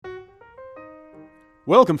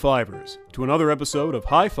Welcome, Fivers, to another episode of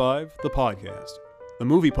High Five, the podcast, the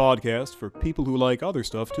movie podcast for people who like other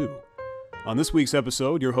stuff too. On this week's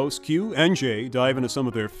episode, your hosts Q and J dive into some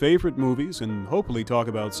of their favorite movies and hopefully talk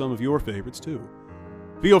about some of your favorites too.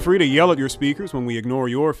 Feel free to yell at your speakers when we ignore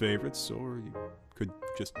your favorites, or you could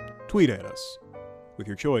just tweet at us with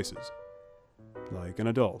your choices, like an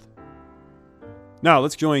adult. Now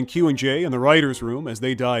let's join Q and J in the writer's room as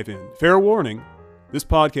they dive in. Fair warning, this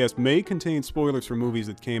podcast may contain spoilers for movies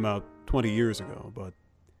that came out 20 years ago, but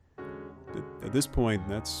at this point,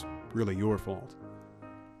 that's really your fault.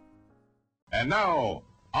 And now,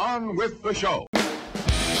 on with the show.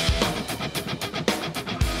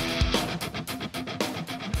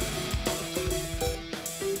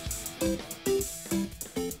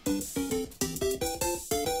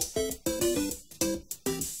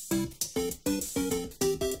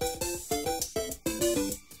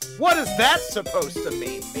 What is that supposed to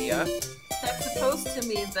mean, Mia? That's supposed to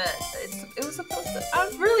mean that it was supposed to.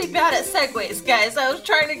 I'm really bad at segues, guys. I was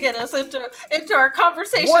trying to get us into our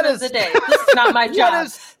conversation of the day. This is not my job.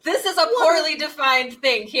 This is a poorly defined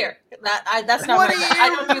thing. Here, that's not my job. I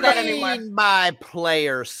don't do that anymore. What do you mean by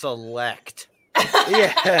player select?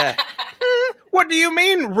 Yeah. What do you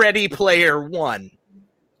mean, Ready Player One?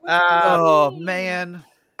 Oh man.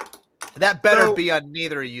 That better be on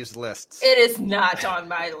neither of you's lists. It is not on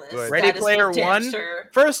my list. Ready Player One? Sure.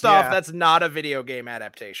 First off, that's not a video game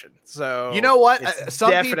adaptation. So you know what? It's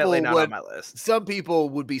Some definitely people not would, on my list. Some people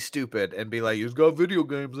would be stupid and be like, "It's got video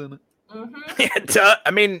games in it." Mm-hmm.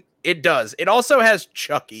 I mean, it does. It also has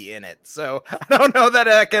Chucky in it, so I don't know that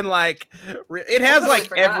I can like. It has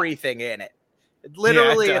like everything in it.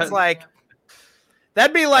 Literally, Yeah, it it's does. like.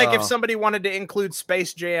 That'd be like if somebody wanted to include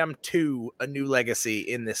Space Jam 2, A New Legacy,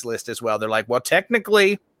 in this list as well. They're like, well,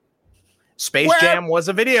 technically, Space Jam was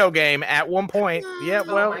a video game at one point. Yeah,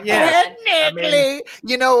 well, yeah. Technically,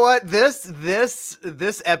 you know what? This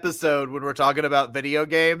episode, when we're talking about video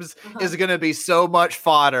games, is going to be so much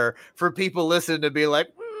fodder for people listening to be like,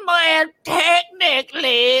 man,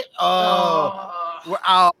 technically.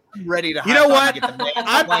 I'm ready to. You know what? Get the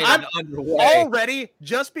I'm underway. already,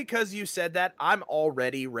 just because you said that, I'm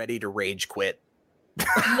already ready to rage quit. No.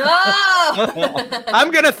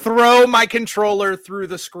 I'm going to throw my controller through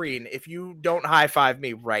the screen if you don't high five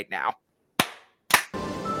me right now.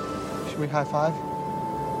 Should we high five?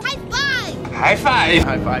 High five! High five.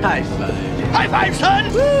 High five. High five,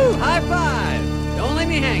 son! Woo! High five! Don't leave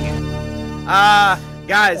me hanging.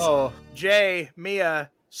 Guys, Oh. Jay, Mia,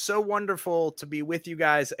 so wonderful to be with you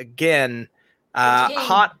guys again. Again.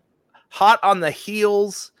 Hot on the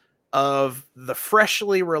heels of the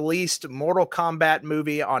freshly released Mortal Kombat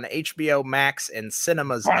movie on HBO Max and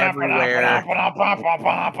cinemas everywhere.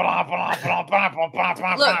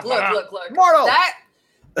 Look. Mortal! That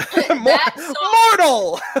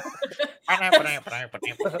Mortal!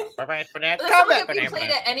 song can be played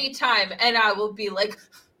at any time, and I will be like,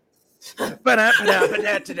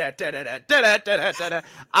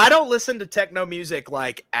 I don't listen to techno music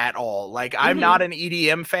like at all. Like I'm not an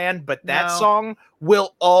EDM fan, but that song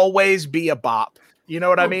will always be a bop. You know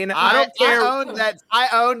what I mean? I don't care. I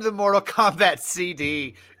owned the Mortal Kombat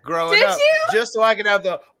CD growing Did up, you? just so I could have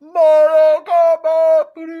the Mortal Kombat.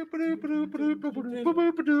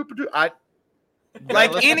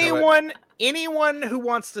 Like listen to it. anyone who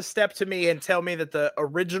wants to step to me and tell me that the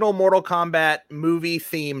original Mortal Kombat movie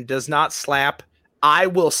theme does not slap, I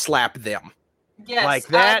will slap them. yes. Like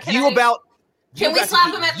that. Can we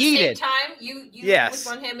slap them at the same time? You Yes.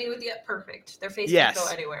 with one hand, me with the other. Perfect. Their face Yes. can't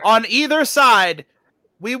go anywhere. On either side,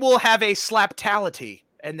 we will have a slaptality,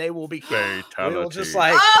 and they will be Fatality. we will just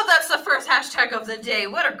like Oh, that's the first hashtag of the day.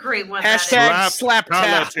 What a great one. hashtag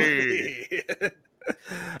Slaptality. slaptality.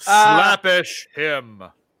 Slappish him.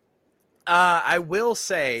 I will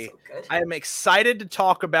say, So good. I am excited to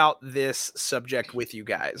talk about this subject with you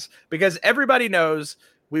guys because everybody knows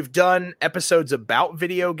we've done episodes about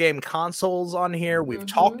video game consoles on here. We've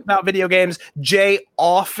talked about video games. Jay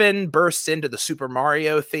often bursts into the Super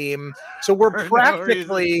Mario theme. So we're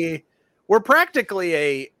practically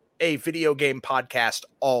a video game podcast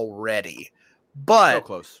already. But So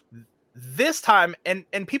close. this time, and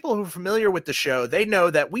people who are familiar with the show, they know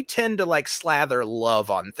that we tend to like slather love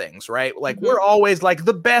on things, right? Like we're always like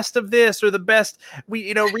the best of this or the best.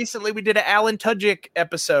 Recently we did an Alan Tudyk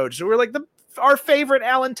episode, so we're like our favorite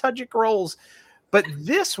Alan Tudyk roles. But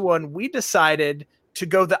this one, we decided to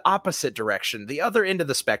go the opposite direction, the other end of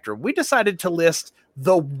the spectrum. We decided to list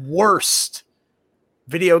the worst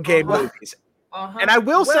video game movies. And I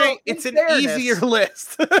will say it's an easier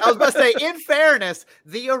list. I was about to say, in fairness,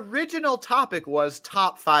 the original topic was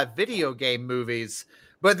top 5 video game movies,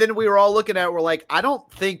 But then we were all looking at it, we're like, I don't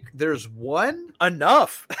think there's one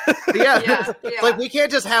enough. Yeah. Like we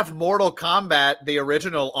can't just have Mortal Kombat, the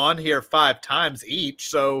original, on here 5 times each.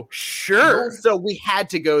 So sure. So we had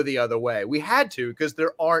to go the other way. We had to, because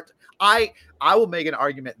there aren't, I will make an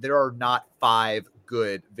argument, there are not 5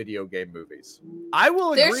 good video game movies. I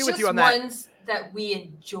will agree with you on that. There's just ones that we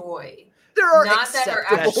enjoy. There are not that are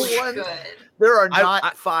actually ones. good. There are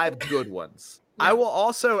not 5 good ones. I will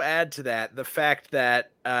also add to that the fact that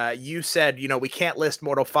you said, we can't list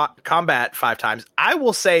Mortal Kombat 5 times. I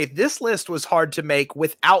will say this list was hard to make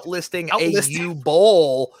without listing a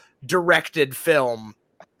U-Bowl directed film.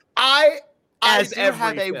 I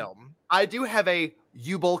do have a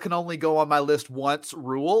U-Bowl can only go on my list once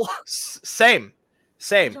rule. Same.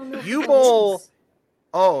 U-Bowl.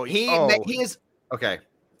 He is okay.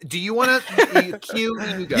 Do you want to cue?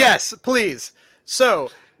 You go. Yes, please. So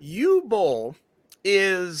U-Bowl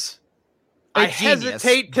is I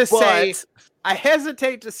hesitate to say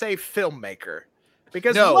filmmaker,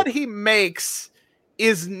 because what he makes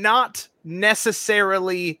is not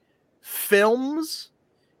necessarily films.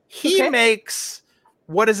 He makes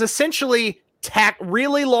what is essentially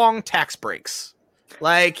really long tax breaks.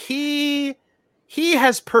 Like he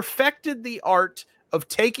has perfected the art of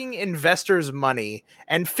taking investors' money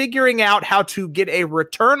and figuring out how to get a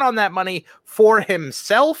return on that money for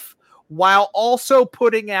himself while also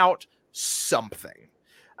putting out something.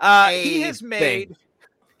 He has made,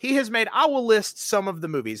 I will list some of the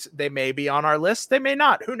movies. They may be on our list. They may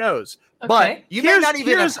not. Who knows? Okay. But you may not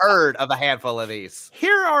even have heard of a handful of these.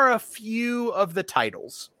 Here are a few of the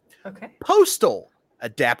titles. Okay. Postal,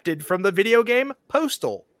 adapted from the video game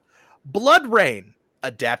Postal. Blood Rain,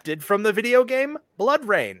 adapted from the video game Blood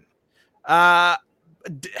Rain.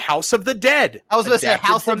 House of the Dead. I was going to say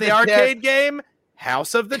House from of the arcade game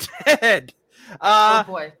House of the Dead. Oh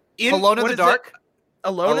boy. Alone in the Dark.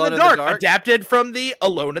 Alone in the Dark, adapted from the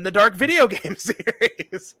Alone in the Dark video game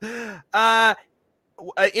series. In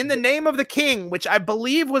the Name of the King, which I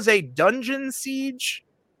believe was a Dungeon Siege.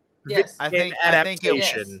 Yes. I think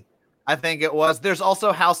it was. There's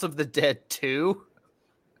also House of the Dead 2.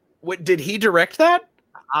 What, did he direct that?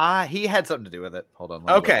 He had something to do with it. Hold on.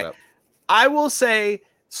 Okay. I will say,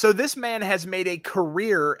 so this man has made a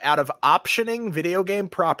career out of optioning video game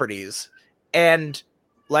properties and,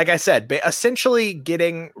 like I said, essentially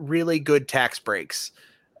getting really good tax breaks.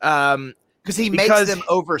 Because he makes them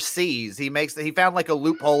overseas. He found like a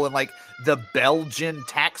loophole in like the Belgian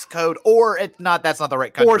tax code, or it's not. That's not the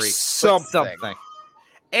right country. Or something.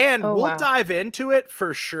 And we'll dive into it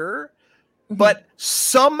for sure. But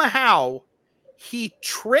somehow he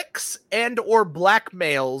tricks and or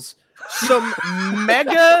blackmails some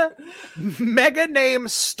mega name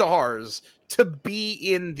stars to be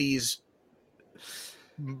in these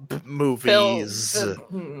movies,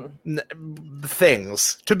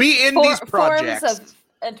 things, to be in these projects. Forms of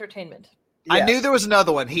entertainment. Yes. I knew there was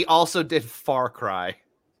another one. He also did Far Cry.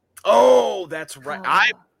 Oh, that's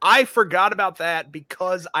right. I forgot about that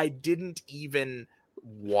because I didn't even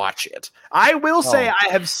watch it. I will say I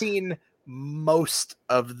have seen most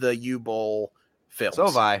of the U-Bowl films. So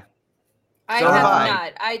have I. I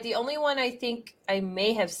have not. The only one I think I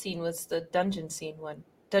may have seen was the Dungeon Siege one.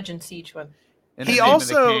 He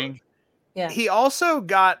also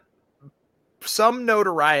got some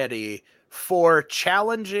notoriety for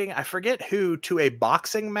challenging, I forget who, to a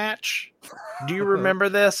boxing match. Do you remember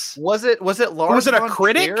this? Was it Lars? Was it a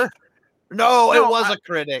critic? No, it was a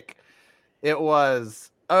critic. It was.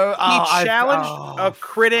 He challenged a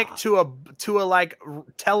critic to a like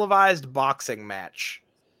televised boxing match.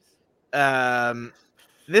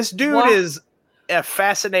 This dude is a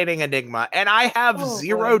fascinating enigma, and I have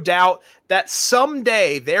zero doubt that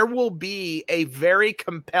someday there will be a very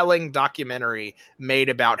compelling documentary made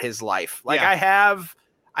about his life. Like I have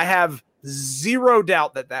zero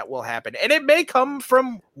doubt that will happen, and it may come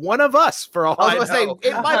from one of us. For all I was going to say,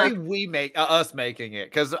 it might be us making it,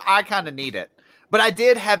 because I kind of need it. But I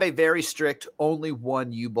did have a very strict only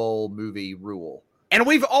one U-Bowl movie rule. And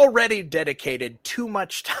we've already dedicated too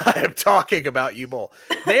much time talking about U-Bowl.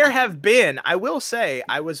 There have been, I will say,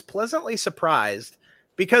 I was pleasantly surprised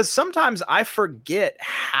because sometimes I forget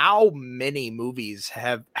how many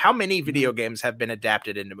video games have been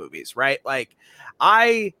adapted into movies, right? Like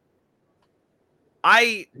I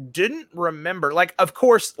didn't remember, like, of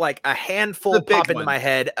course, like a handful pop into my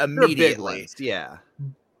head immediately. Yeah.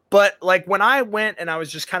 But like when I went and I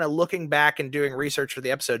was just kind of looking back and doing research for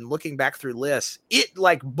the episode and looking back through lists, it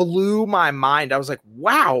like blew my mind. I was like,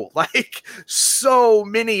 wow, like so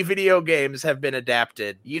many video games have been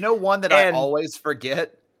adapted. You know, one that I always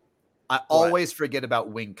forget? I always forget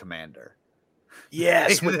about Wing Commander.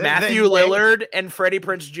 Yes, with Matthew Lillard and Freddie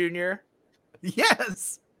Prinze Jr.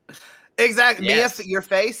 Yes, exactly. Yes. Mia, your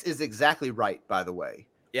face is exactly right, by the way.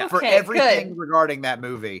 Yeah. For Okay, everything good. regarding that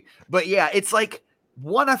movie. But yeah, it's like,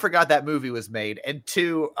 one, I forgot that movie was made, and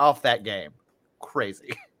two, off that game.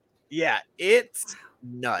 Crazy. Yeah, it's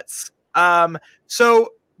nuts.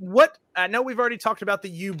 So what, I know we've already talked about the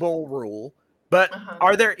U-Bowl rule, but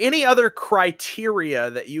are there any other criteria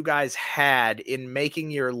that you guys had in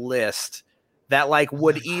making your list that like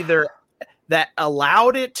would either that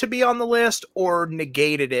allowed it to be on the list or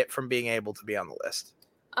negated it from being able to be on the list?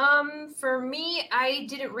 For me, I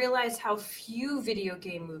didn't realize how few video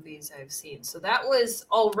game movies I've seen, so that was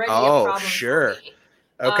already a problem sure. for me.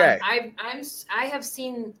 Okay. I have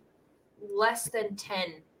seen less than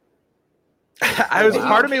 10.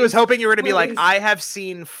 Part of me was hoping you were going to be like, I have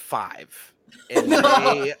seen 5, and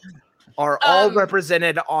they are all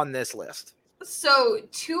represented on this list. So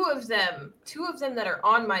two of them that are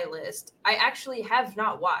on my list, I actually have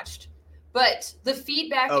not watched, but the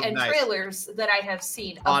feedback and trailers that I have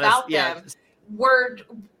seen about them were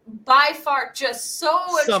by far just so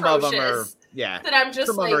Some atrocious. of them are, that I'm just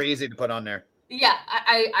some of them are easy to put on there. Yeah,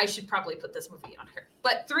 I should probably put this movie on here.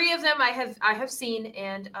 But 3 of them I have seen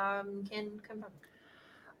and can confirm.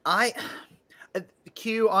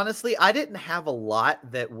 Q, honestly, I didn't have a lot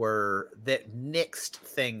that nixed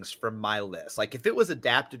things from my list. Like, if it was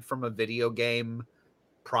adapted from a video game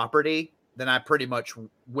property, then I pretty much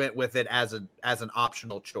went with it as an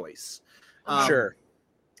optional choice. Sure.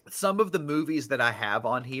 Some of the movies that I have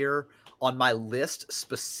on here on my list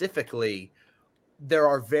specifically, there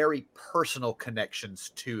are very personal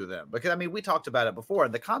connections to them, because I mean, we talked about it before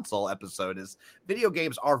in the console episode, is video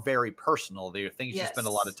games are very personal. They're things you spend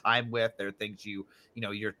a lot of time with. They're things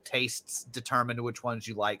your tastes determine which ones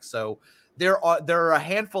you like. So there are a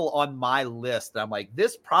handful on my list that I'm like,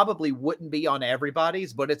 this probably wouldn't be on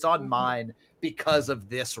everybody's, but it's on mine because of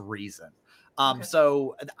this reason.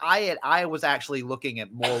 So I was actually looking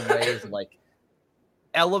at more ways of like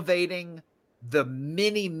elevating the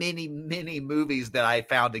many movies that I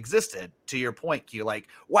found existed, to your point, Q, like,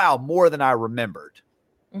 wow, more than I remembered.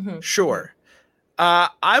 Sure.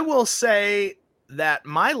 I will say that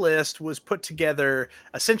my list was put together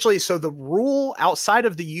essentially. So the rule outside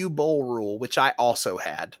of the U-Bowl rule, which I also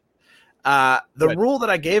had, the rule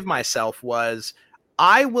that I gave myself was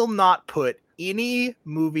I will not put any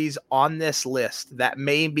movies on this list that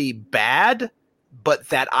may be bad, but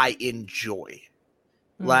that I enjoy.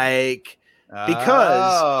 Like,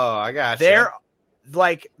 because I got they're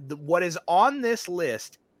like what is on this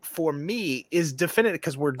list for me is definitive,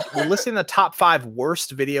 because we're listing the top 5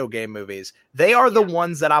 worst video game movies. They are the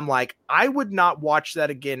ones that I'm like, I would not watch that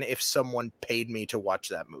again if someone paid me to watch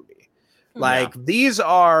that movie. Like, these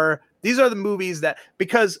are the movies that,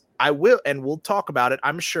 because I will, and we'll talk about it,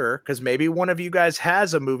 I'm sure, because maybe one of you guys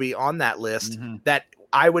has a movie on that list that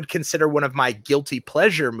I would consider one of my guilty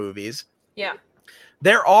pleasure movies. Yeah.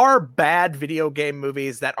 There are bad video game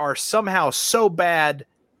movies that are somehow so bad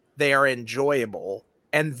they are enjoyable,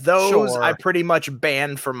 and those I pretty much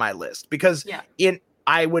banned from my list, because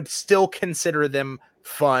I would still consider them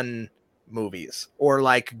fun movies, or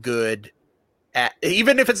like good,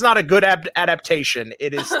 even if it's not a good adaptation,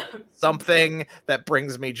 it is something that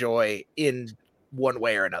brings me joy in one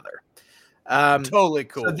way or another. Totally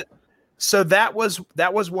cool. So that was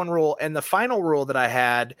one rule, and the final rule that I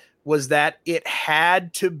had was that it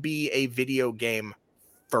had to be a video game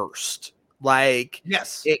first. Like,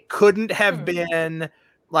 it couldn't have been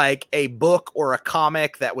like a book or a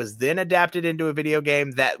comic that was then adapted into a video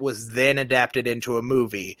game that was then adapted into a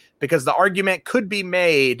movie, because the argument could be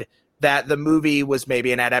made that the movie was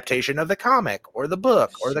maybe an adaptation of the comic or the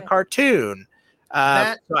book or the cartoon.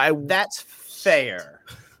 That's fair.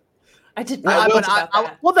 I did not know about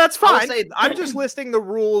that. Well, that's fine. I'm just listing the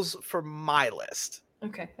rules for my list.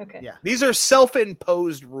 Okay. Yeah. These are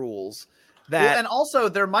self-imposed rules that, and also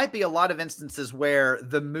there might be a lot of instances where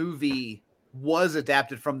the movie was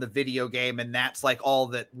adapted from the video game, and that's like all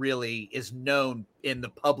that really is known in the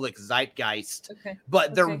public zeitgeist.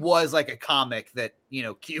 But there was like a comic that,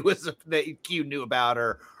 Q knew about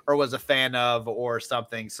or was a fan of or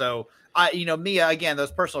something. So Mia, again,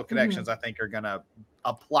 those personal connections I think are gonna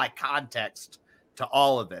apply context to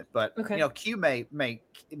all of it. But Q may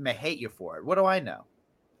hate you for it. What do I know?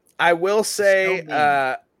 I will say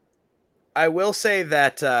that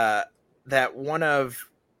that one of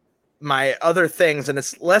my other things, and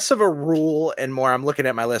it's less of a rule and more, I'm looking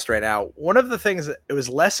at my list right now. One of the things, it was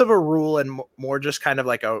less of a rule and more just kind of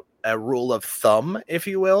like a rule of thumb, if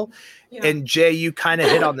you will. Yeah. And Jay, you kind of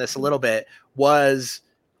hit on this a little bit, was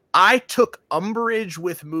I took umbrage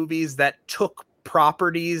with movies that took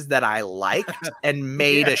properties that I liked and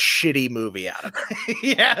made a shitty movie out of it.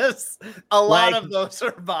 Yes. A lot of those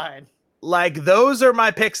are mine. Like, those are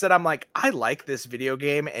my picks that I'm like, I like this video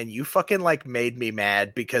game and you fucking like made me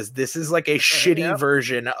mad because this is like a shitty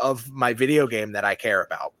version of my video game that I care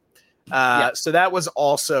about. So that was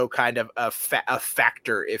also kind of a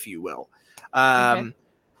factor, if you will.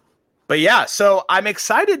 But yeah, so I'm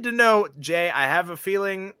excited to know, Jay, I have a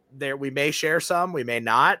feeling there we may share some, we may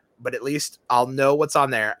not, but at least I'll know what's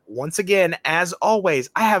on there. Once again, as always,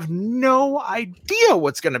 I have no idea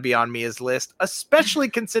what's going to be on Mia's list, especially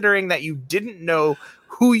considering that you didn't know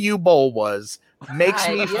who U-Bowl was. Makes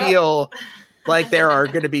me feel like there are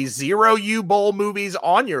going to be 0 U-Bowl movies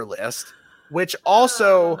on your list, which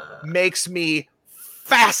also makes me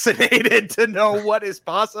fascinated to know what is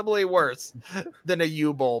possibly worse than a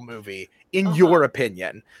U-Bowl movie, in your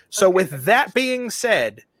opinion. So with that being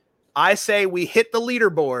said, I say we hit the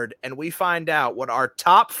leaderboard and we find out what our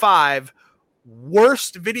top 5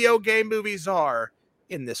 worst video game movies are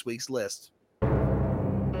in this week's list.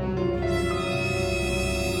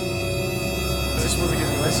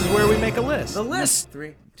 This is where we make a list. The list.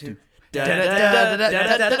 3, 2.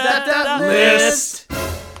 List.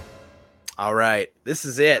 All right, this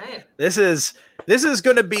is it. This is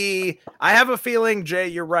going to be, I have a feeling, Jay,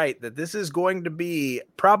 you're right, that this is going to be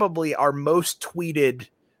probably our most tweeted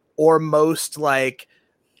or most like,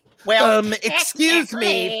 excuse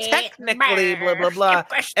me, technically, blah, blah, blah,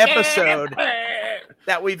 episode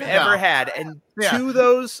that we've ever had. And to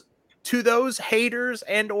those haters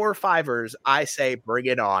and or fivers, I say, bring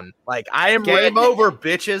it on. Like, I am game over,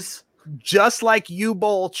 bitches. Just like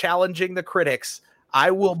U-Bowl challenging the critics,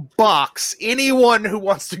 I will box anyone who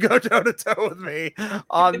wants to go toe-to-toe with me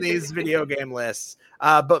on these video game lists.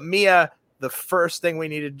 But Mia, the first thing we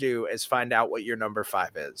need to do is find out what your number 5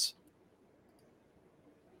 is.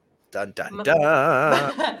 Dun, dun,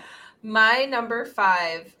 dun. My number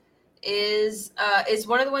 5 is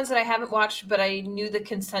one of the ones that I haven't watched, but I knew the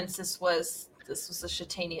consensus was this was a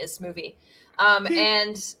shitaniest movie.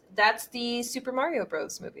 And that's the Super Mario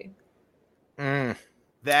Bros. Movie.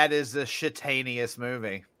 That is a shitaniest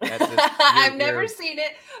movie. I've never seen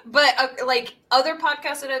it, but like other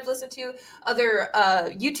podcasts that I've listened to, other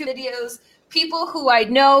YouTube videos, people who I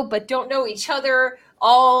know but don't know each other,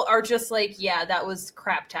 all are just like, yeah, that was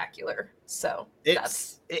craptacular. So it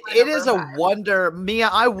is a wonder. Mia,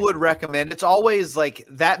 I would recommend. It's always like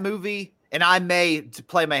that movie, and I may, to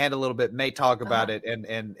play my hand a little bit, may talk about it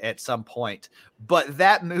and at some point. But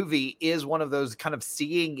that movie is one of those kind of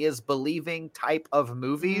seeing is believing type of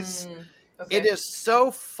movies. Okay. It is so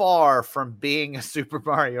far from being a Super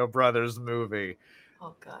Mario Brothers movie.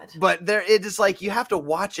 Oh God! But it is like you have to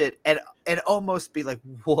watch it and almost be like,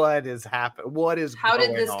 what is happening? What is how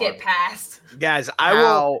did this get passed, guys?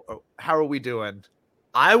 How are we doing?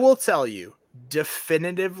 I will tell you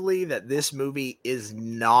definitively that this movie is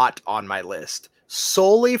not on my list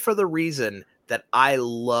solely for the reason that I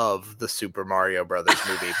love the Super Mario Brothers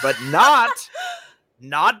movie, but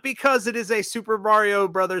not because it is a Super Mario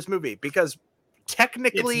Brothers movie, because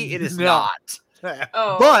technically it is not.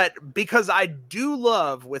 But because I do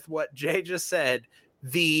love, with what Jay just said,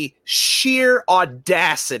 the sheer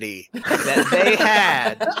audacity that they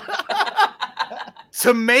had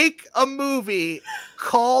to make a movie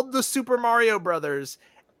called the Super Mario Brothers,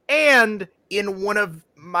 and in one of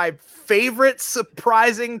my favorite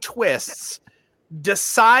surprising twists,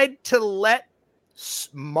 decide to let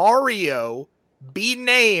Mario be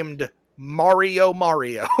named Mario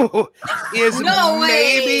is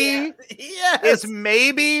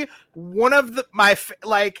maybe one of my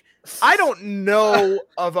I don't know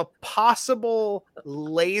of a possible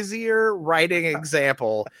lazier writing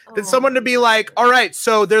example than someone to be like, all right,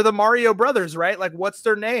 so they're the Mario Brothers, right? Like, what's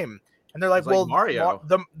their name? And they're like, well, Mario.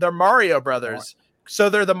 They're Mario Brothers. So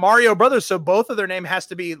they're the Mario Brothers. So both of their name has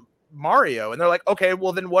to be Mario. And they're like, okay,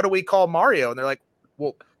 well then what do we call Mario? And they're like,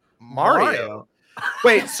 well, Mario.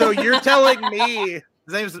 Wait, so you're telling me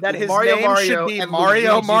that his name should be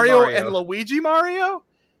Mario and Luigi Mario?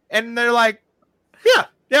 And they're like,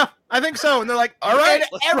 yeah, I think so. And they're like, all right,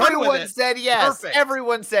 everyone said yes. Perfect.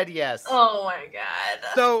 Everyone said yes. Oh my God.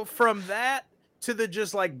 So from that to the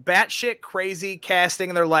just like batshit crazy casting,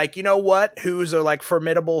 and they're like, you know what? Who's a like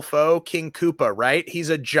formidable foe? King Koopa, right? He's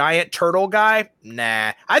a giant turtle guy.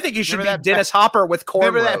 Nah, I think he should be Dennis Hopper with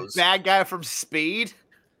cornrows. Remember that bad guy from Speed?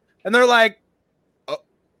 And they're like,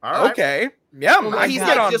 okay, yeah, I can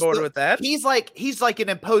get on board with that. He's like an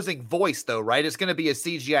imposing voice, though, right? It's going to be a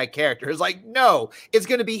CGI character. It's like, no, it's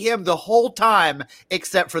going to be him the whole time,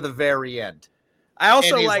 except for the very end. I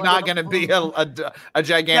also and he's like not going to be a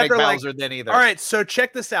gigantic Bowser then either. All right, so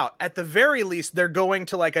check this out. At the very least, they're going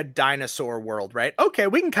to like a dinosaur world, right? Okay,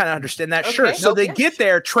 we can kind of understand that. Okay. Sure. So they get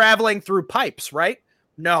there traveling through pipes, right?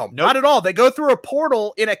 No, not at all. They go through a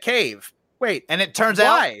portal in a cave. Wait, and it turns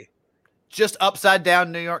out just upside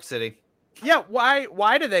down New York City. Yeah,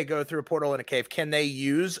 why do they go through a portal in a cave? Can they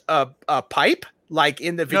use a pipe like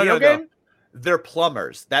in the video game? No. They're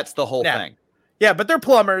plumbers. That's the whole thing. Yeah, but they're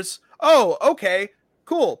plumbers. Oh, okay.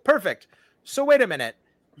 Cool. Perfect. So wait a minute.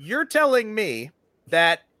 You're telling me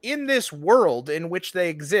that in this world in which they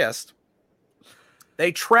exist,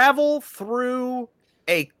 they travel through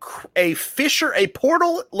a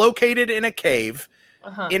portal located in a cave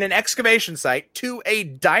in an excavation site to a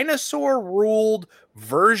dinosaur-ruled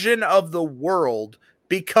version of the world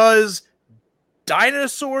because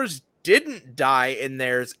dinosaurs didn't die in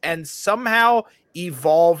theirs and somehow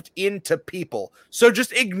evolved into people. So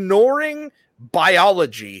just ignoring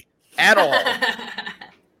biology at all,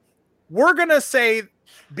 we're going to say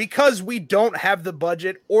because we don't have the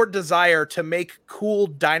budget or desire to make cool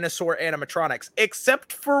dinosaur animatronics,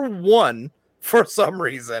 except for one, for some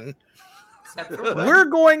reason, we're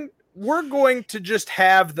going to just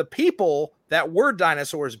have the people that were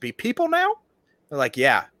dinosaurs be people now. They're like,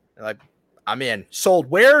 yeah, they're like, I'm in. Sold.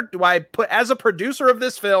 Where do I put, as a producer of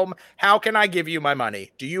this film, how can I give you my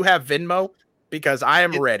money? Do you have Venmo? Because I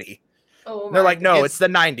am ready. They're like, no, it's the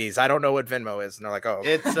 90s. I don't know what Venmo is. And they're like, oh.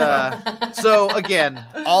 It's so again,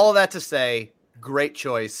 all of that to say, great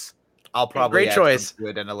choice. I'll probably add some to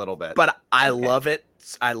it in a little bit. But I love it.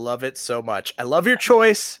 I love it so much. I love your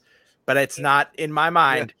choice, but it's not in my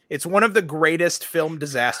mind. Yeah. It's one of the greatest film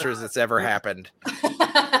disasters that's ever happened.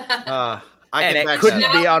 It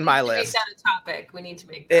couldn't be on my list. Make that a topic. We need to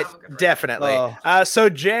make that it definitely. So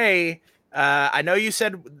Jay, I know you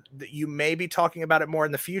said that you may be talking about it more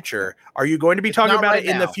in the future. Are you going to be talking about it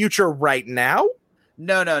in the future right now?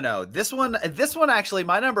 No. This one actually,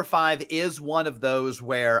 my number 5 is one of those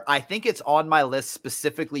where I think it's on my list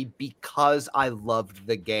specifically because I loved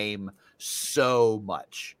the game so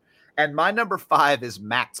much. And my number 5 is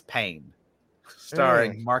Max Payne,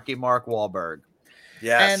 starring Marky Mark Wahlberg.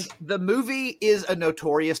 Yes. And the movie is a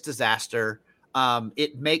notorious disaster.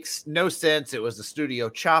 It makes no sense. It was a studio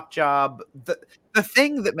chop job. The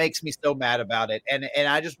thing that makes me so mad about it, and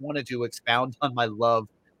I just wanted to expound on my love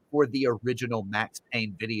for the original Max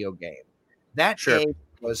Payne video game. That game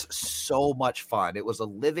was so much fun. It was a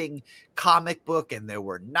living comic book, and there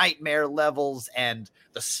were nightmare levels, and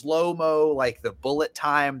the slow-mo, like the bullet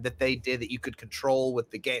time that they did that you could control with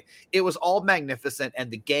the game. It was all magnificent,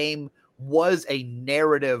 and the game was a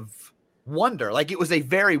narrative wonder. Like, it was a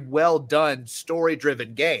very well done, story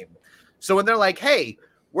driven game. So when they're like, hey,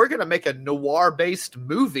 we're going to make a noir based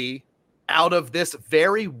movie out of this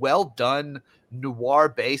very well done noir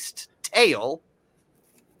based tale,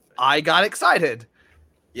 I got excited.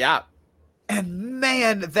 Yeah. And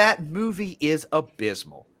man, that movie is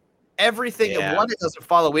abysmal. Everything, one, it doesn't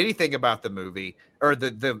follow anything about the movie or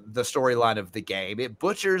the storyline of the game. It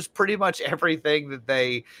butchers pretty much everything that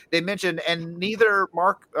they mentioned, and neither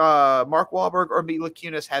Mark Wahlberg or Mila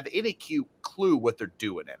Kunis have any clue what they're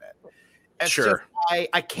doing in it. And so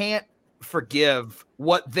I can't forgive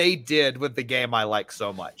what they did with the game I like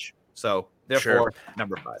so much. So therefore,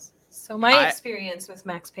 number 5. So my experience with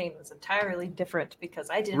Max Payne was entirely different because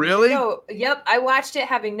I didn't really know. Yep, I watched it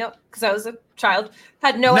because I was a child,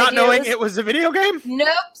 had no idea. Not knowing it was a video game? Nope.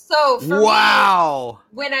 So for me,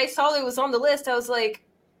 when I saw it was on the list, I was like,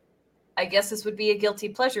 I guess this would be a guilty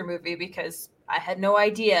pleasure movie because I had no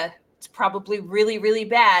idea. It's probably really, really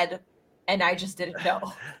bad, and I just didn't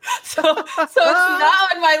know. so it's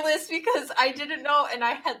not on my list because I didn't know, and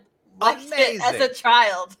I had liked it as a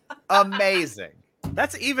child. Amazing.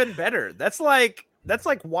 That's even better. That's like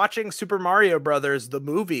watching Super Mario Brothers, the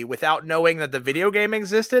movie, without knowing that the video game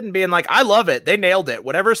existed and being like, I love it. They nailed it.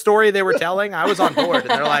 Whatever story they were telling, I was on board.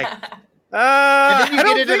 And they're like, and then you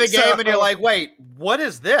get into the game and you're like, wait, what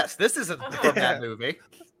is this? This isn't from that movie.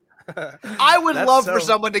 I would love for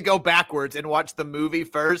someone to go backwards and watch the movie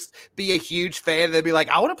first, be a huge fan, and then be like,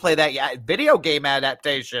 I want to play that video game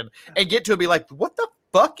adaptation, and get to it and be like, what the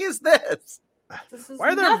fuck is this?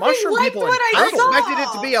 Why are there mushroom people? I expected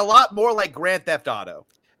it to be a lot more like Grand Theft Auto.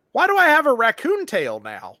 Why do I have a raccoon tail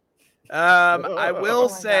now? I will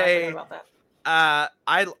say, I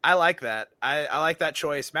like that. I like that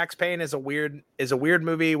choice. Max Payne is a weird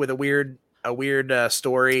movie with a weird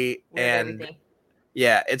story, and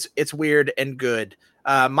yeah, it's weird and good.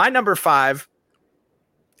 My number 5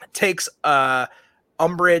 takes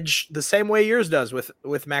umbrage the same way yours does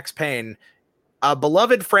with Max Payne, a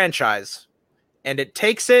beloved franchise. And it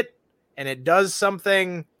takes it and it does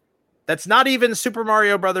something that's not even Super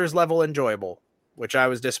Mario Brothers level enjoyable, which I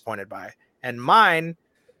was disappointed by. And my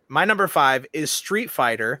number 5 is Street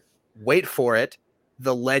Fighter. Wait for it.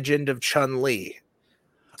 The Legend of Chun-Li.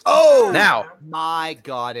 Oh, now, my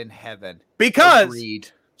God in heaven. Because Agreed.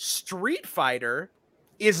 Street Fighter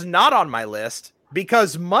is not on my list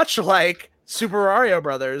because much like Super Mario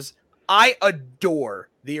Brothers, I adore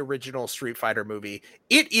the original Street Fighter movie.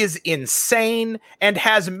 It is insane and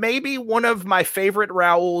has maybe one of my favorite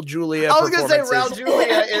Raul Julia performances. I was going to say Raul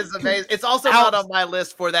Julia is amazing. It's also not on my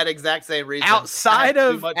list for that exact same reason. Outside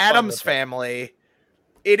of Addams Family,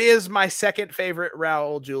 it is my second favorite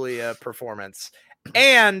Raul Julia performance.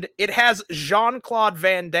 And it has Jean-Claude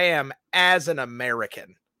Van Damme as an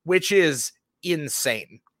American, which is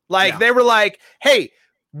insane. Like, they were like, hey,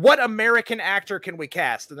 what American actor can we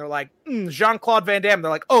cast? And they're like, Jean-Claude Van Damme.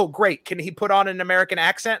 They're like, oh, great. Can he put on an American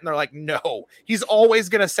accent? And they're like, no, he's always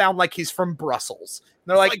going to sound like he's from Brussels. And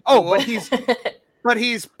they're like, oh, but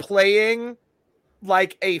he's playing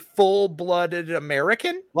like a full-blooded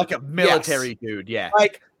American? Like a military dude, yeah.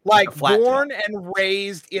 Like born and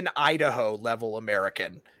raised in Idaho level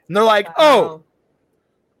American. And they're like, oh,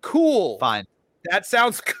 cool. Fine. That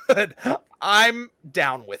sounds good. I'm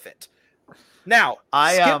down with it. Now,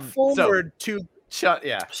 skip forward to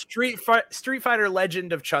Street Fighter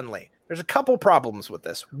Legend of Chun-Li. There's a couple problems with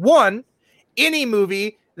this. One, any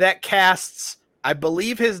movie that casts, I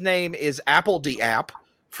believe his name is Apple-D-App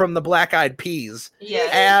from the Black Eyed Peas,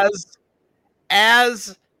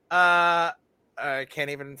 as I can't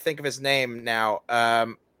even think of his name now.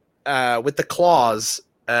 With the claws.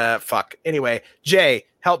 Fuck. Anyway, Jay,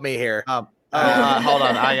 help me here. Hold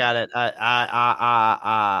on, I got it. I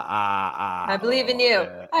believe in you.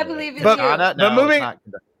 I believe in you. But moving,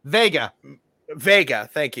 Vega,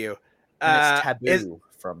 thank you. It's Taboo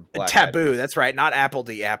from Black Taboo. That's right, not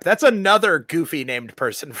Apple-D-App. That's another goofy named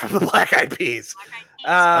person from the Black Eyed Peas.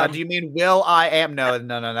 Do you mean Will I Am? No,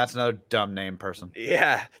 that's no dumb name person.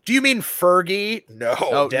 Yeah. Do you mean Fergie?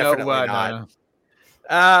 No, definitely not.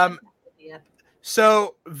 No.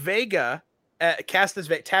 So Vega, cast as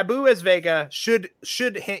Vega, Taboo as Vega should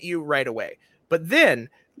hint you right away. But then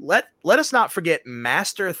let us not forget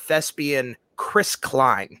Master Thespian Chris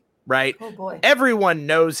Klein, right? Oh boy. Everyone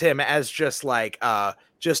knows him as just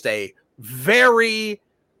a very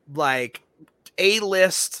like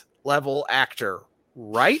A-list level actor,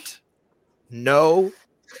 right? No.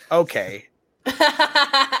 Okay.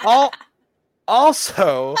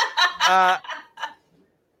 Also,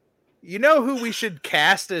 you know who we should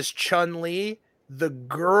cast as Chun-Li? The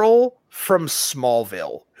girl from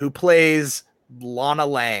Smallville who plays Lana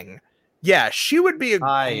Lang. Yeah, she would be a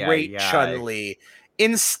great Chun-Li.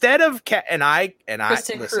 Instead of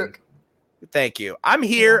Kristen listen. Crook. Thank you. I'm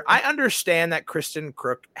here. I understand that Kristen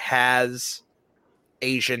Crook has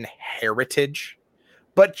Asian heritage,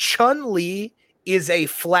 but Chun-Li is a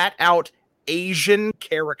flat out Asian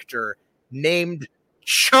character named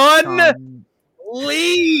Chun-Li.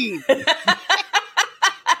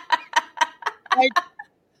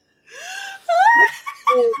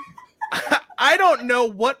 I don't know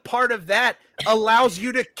what part of that allows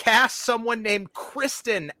you to cast someone named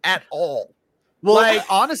Kristen at all. Well,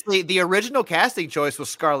 honestly, the original casting choice was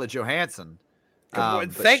Scarlett Johansson.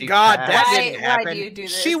 Thank God that didn't happen. Why do you do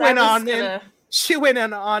this? She went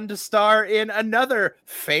on to star in another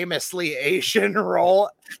famously Asian role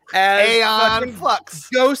as Aeon Flux,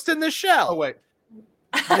 Ghost in the Shell. Oh wait,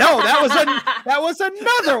 no, that was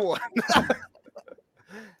another one.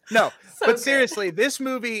 No, but seriously, this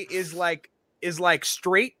movie is like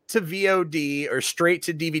straight to VOD or straight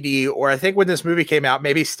to DVD, or I think when this movie came out,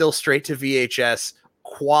 maybe still straight to VHS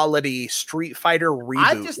quality Street Fighter reboot.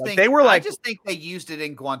 I just think they used it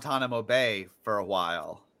in Guantanamo Bay for a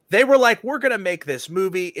while. They were like, we're going to make this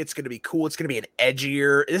movie. It's going to be cool. It's going to be an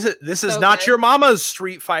edgier. This is not your mama's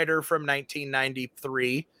Street Fighter from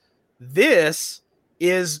 1993. This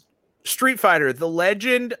is Street Fighter, the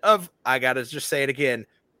legend of, I got to just say it again,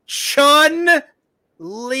 Chun-Li.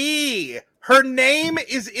 Her name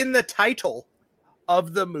is in the title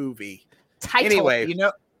of the movie. Anyway, you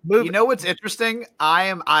know what's interesting?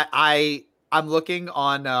 I'm looking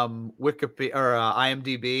on Wikipedia or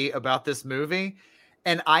IMDb about this movie,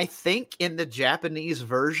 and I think in the Japanese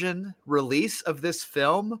version release of this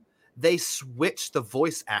film, they switched the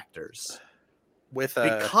voice actors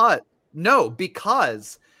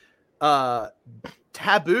because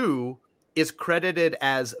Taboo is credited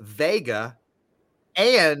as Vega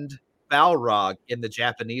and Balrog in the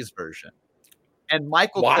Japanese version, and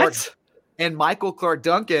Michael Clark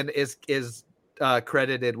Duncan is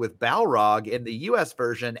credited with Balrog in the US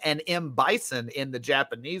version and M. Bison in the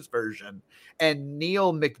Japanese version. And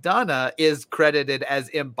Neil McDonough is credited as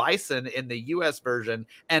M. Bison in the US version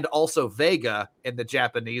and also Vega in the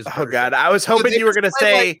Japanese version. Oh, God. I was hoping you were going to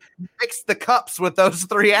say... mix the cups with those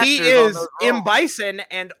three actors. He is M. Bison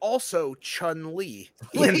and also Chun-Li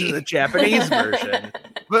in the Japanese version.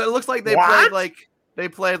 But it looks like they played like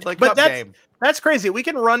but Cup Game. That's crazy. We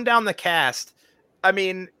can run down the cast. I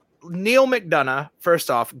mean... Neil McDonough,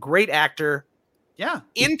 first off, great actor. Yeah.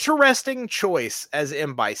 Interesting choice as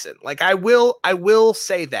M. Bison. Like I will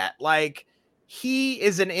say that. Like he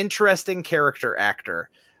is an interesting character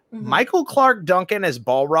actor. Mm-hmm. Michael Clarke Duncan as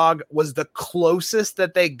Balrog was the closest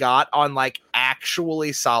that they got on like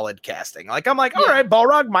actually solid casting. Like I'm like, all right,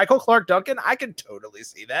 Balrog, Michael Clarke Duncan, I can totally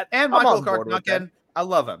see that. And Michael Clarke Duncan, I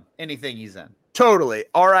love him. Anything he's in. Totally.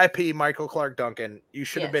 R.I.P. Michael Clarke Duncan. You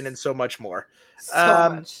should have been in so much more. So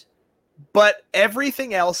much. But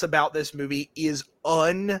everything else about this movie is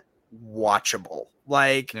unwatchable.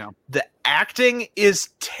 Like, the acting is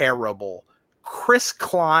terrible. Chris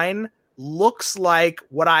Klein looks like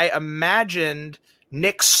what I imagined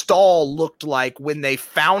Nick Stahl looked like when they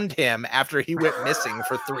found him after he went missing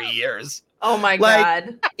for 3 years. Oh my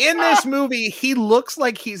God. In this movie, he looks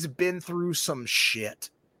like he's been through some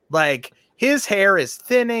shit. Like, his hair is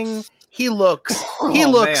thinning. He looks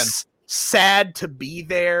sad to be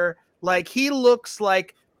there. Like he looks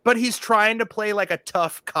like, but he's trying to play like a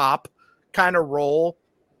tough cop kind of role.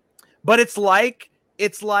 But it's like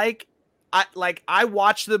I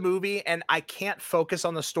watch the movie and I can't focus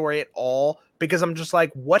on the story at all because I'm just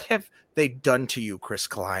like, what have they done to you, Chris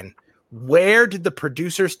Klein? Where did the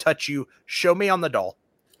producers touch you? Show me on the doll.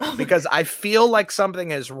 Because I feel like something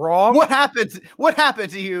is wrong. What happened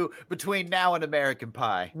to you between now and American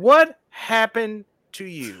Pie? What happened to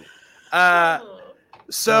you?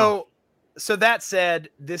 So that said,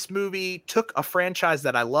 this movie took a franchise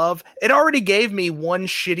that I love. It already gave me one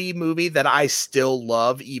shitty movie that I still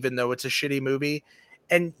love, even though it's a shitty movie.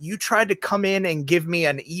 And you tried to come in and give me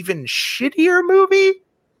an even shittier movie?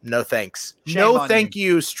 No thanks. No thank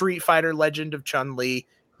you, Street Fighter Legend of Chun-Li.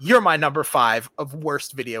 You're my number 5 of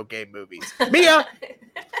worst video game movies. Mia,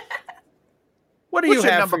 what do you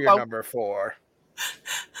have for your number 4?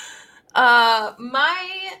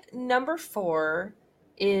 My number 4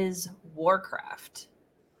 is Warcraft.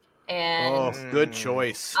 And good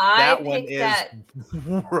choice. That one is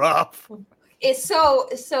rough. It's so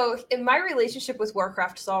in my relationship with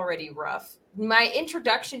Warcraft is already rough. My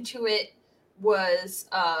introduction to it was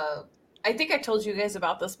I think I told you guys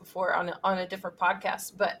about this before on a different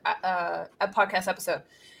podcast, but a podcast episode.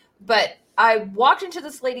 But I walked into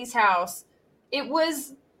this lady's house. It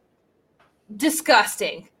was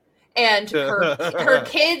disgusting. And her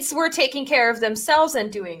kids were taking care of themselves and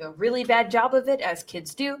doing a really bad job of it, as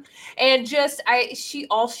kids do. And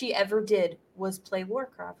all she ever did was play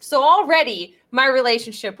Warcraft. So already my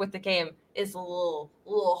relationship with the game is a little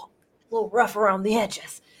rough around the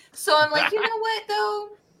edges. So I'm like, you know what though?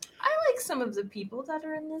 I like some of the people that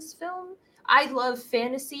are in this film. I love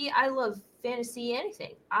fantasy. I love fantasy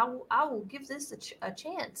anything. I will give this a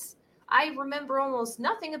chance. I remember almost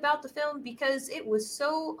nothing about the film because it was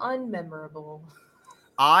so unmemorable.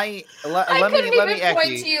 I couldn't even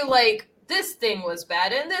point to you like this thing was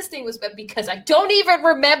bad and this thing was bad because I don't even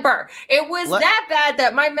remember. It was that bad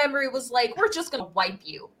that my memory was like, we're just going to wipe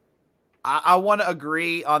you. I want to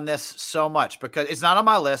agree on this so much because it's not on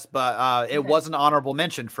my list, but it was an honorable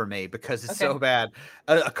mention for me because it's so bad.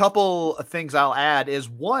 A couple of things I'll add is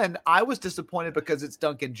one, I was disappointed because it's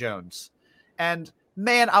Duncan Jones. And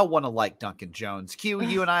man, I want to like Duncan Jones. Q,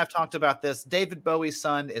 you and I have talked about this. David Bowie's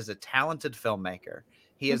son is a talented filmmaker.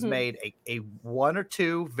 He has made a one or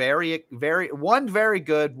two one very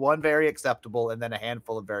good, one very acceptable, and then a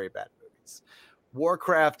handful of very bad movies.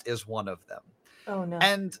 Warcraft is one of them. Oh no.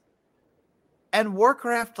 And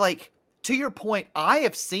Warcraft, like, to your point, I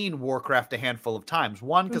have seen Warcraft a handful of times.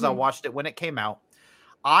 One, because I watched it when it came out.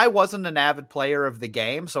 I wasn't an avid player of the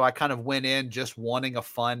game, so I kind of went in just wanting a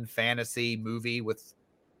fun fantasy movie with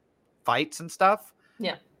fights and stuff.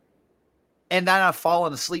 Yeah. And then I've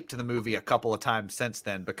fallen asleep to the movie a couple of times since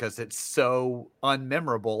then because it's so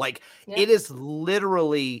unmemorable. Like, it is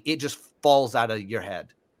literally, it just falls out of your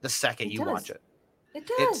head the second you watch it. It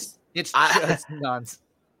does. It's just nonsense.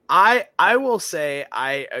 I will say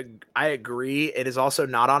I agree. It is also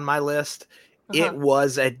not on my list. It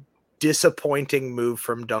was a disappointing move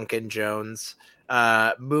from Duncan Jones.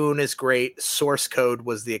 Moon is great. Source Code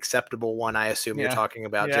was the acceptable one. I assume you're talking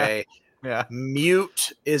about, Jay. Yeah.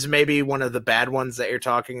 Mute is maybe one of the bad ones that you're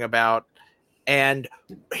talking about. And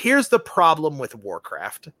here's the problem with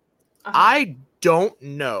Warcraft. I don't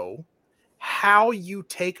know how you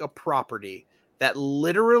take a property that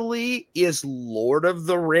literally is Lord of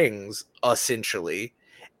the Rings, essentially,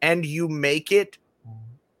 and you make it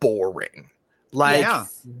boring. Like,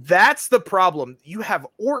 that's the problem. You have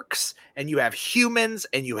orcs, and you have humans,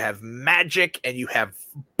 and you have magic, and you have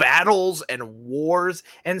battles and wars,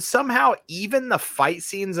 and somehow even the fight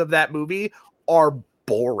scenes of that movie are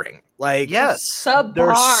boring. Like, yes,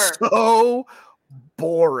 they're so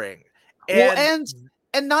boring.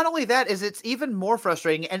 And not only that, is it's even more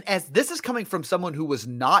frustrating. And as this is coming from someone who was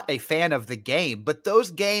not a fan of the game, but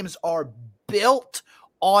those games are built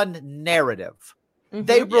on narrative.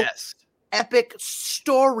 They epic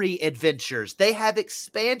story adventures. They have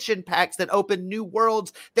expansion packs that open new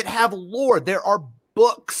worlds that have lore. There are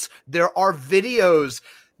books. There are videos.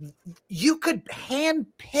 You could hand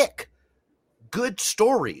pick good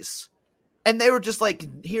stories. And they were just like,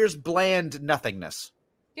 here's bland nothingness.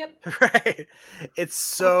 Yep. Right.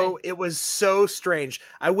 It was so strange.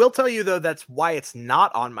 I will tell you though, that's why it's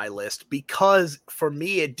not on my list, because for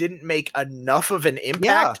me, it didn't make enough of an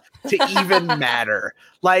impact to even matter.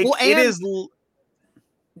 Like, it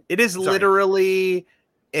is literally,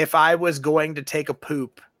 if I was going to take a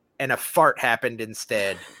poop and a fart happened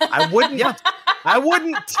instead, I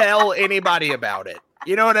wouldn't tell anybody about it.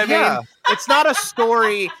 You know what I mean? It's not a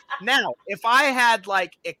story. Now, if I had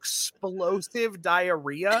like explosive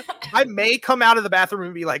diarrhea, I may come out of the bathroom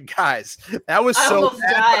and be like, guys, that was so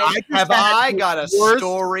bad. I got a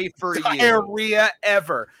story for you. Diarrhea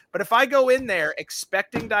ever. But if I go in there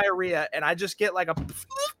expecting diarrhea and I just get like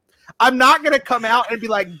I'm not going to come out and be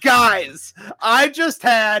like, guys, I just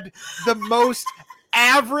had the most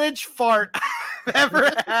average fart I've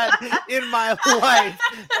ever had in my life,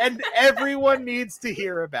 and everyone needs to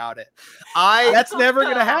hear about it. That's never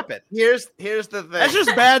gonna happen. Here's the thing. That's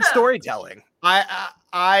just bad storytelling.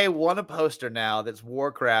 I want a poster now that's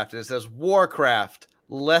Warcraft, and it says Warcraft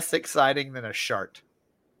less exciting than a shart.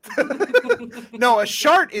 No, a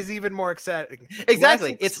shart is even more exciting.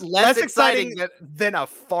 Exactly. It's less exciting than a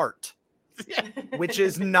fart, which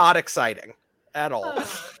is not exciting at all.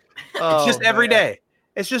 It's just every day.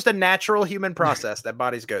 It's just a natural human process that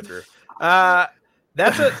bodies go through.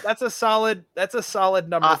 That's a solid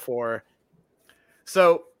number 4.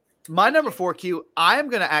 So my number 4, Q, I am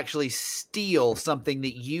going to actually steal something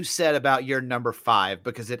that you said about your number 5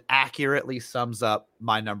 because it accurately sums up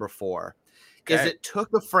my number 4. Okay. Is it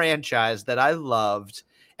took a franchise that I loved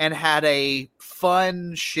and had a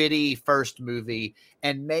fun, shitty first movie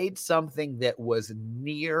and made something that was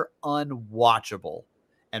near unwatchable.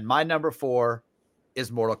 And my number 4 is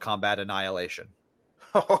Mortal Kombat Annihilation.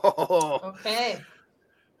 Okay.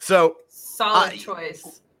 So solid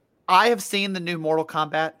choice. I have seen the new Mortal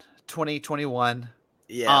Kombat 2021.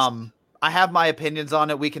 Yes. I have my opinions on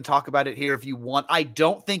it. We can talk about it here if you want. I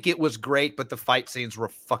don't think it was great, but the fight scenes were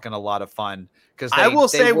fucking a lot of fun because I will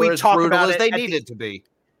say we talk about it as they needed to be.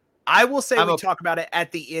 I will say we talk about it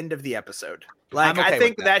at the end of the episode. Like, I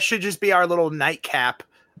think that should just be our little nightcap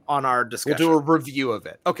on our discussion. We'll do a review of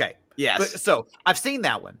it. Okay. Yes. So I've seen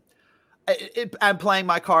that one. I'm playing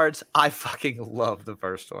my cards. I fucking love the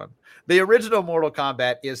first one. The original Mortal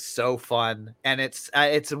Kombat is so fun, and it's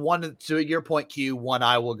one, to your point, Q, one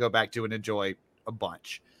I will go back to and enjoy a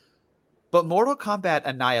bunch. But Mortal Kombat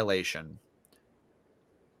Annihilation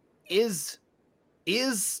is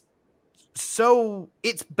so,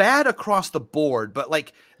 it's bad across the board, but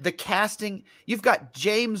like the casting, you've got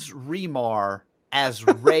James Remar as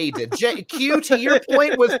Raiden. Q, to your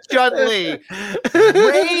point, was Chun-Li.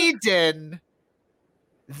 Raiden,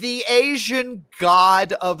 the Asian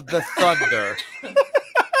god of the thunder,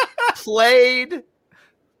 played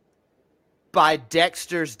by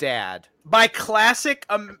Dexter's dad. By classic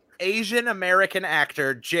Asian American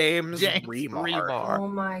actor James Remar. Oh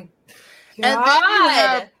my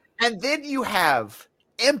god. And then you have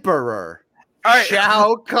Emperor right.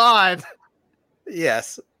 Shao Kahn.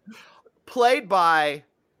 Yes. Played by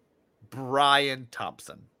Brian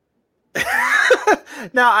Thompson.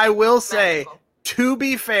 Now, I will say, to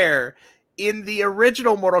be fair, in the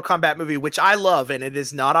original Mortal Kombat movie, which I love, and it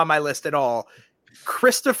is not on my list at all,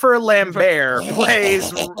 Christopher Lambert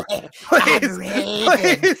plays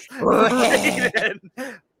Raiden,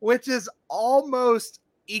 which is almost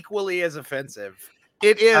equally as offensive.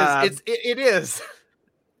 It is. It is.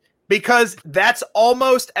 Because that's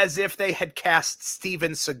almost as if they had cast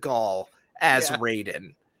Steven Seagal as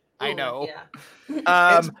Raiden. I know.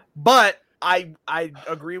 Yeah. But I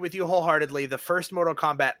agree with you wholeheartedly. The first Mortal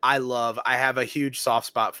Kombat I love. I have a huge soft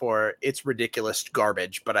spot for. It's ridiculous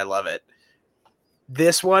garbage, but I love it.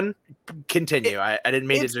 This one, continue. I didn't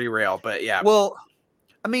mean to derail, but yeah. Well,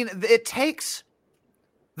 I mean, it takes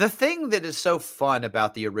the thing that is so fun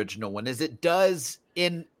about the original one is it does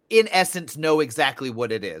in essence know exactly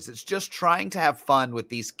what it is. It's just trying to have fun with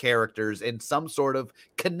these characters in some sort of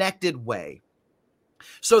connected way.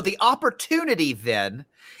 So the opportunity then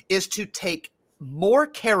is to take more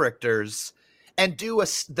characters and do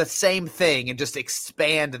the same thing and just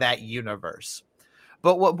expand that universe.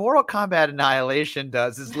 But what Mortal Kombat Annihilation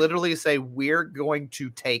does is literally say, we're going to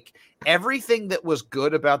take everything that was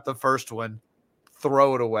good about the first one,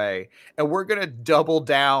 throw it away, and we're going to double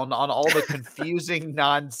down on all the confusing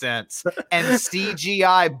nonsense and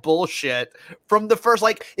CGI bullshit from the first.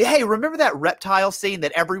 Like, hey, remember that reptile scene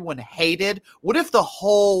that everyone hated? What if the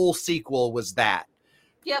whole sequel was that?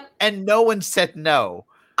 Yep. And no one said no.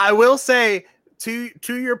 I will say, to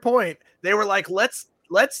your point, they were like, let's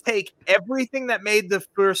take everything that made the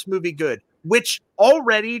first movie good, which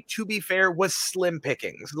already, to be fair, was slim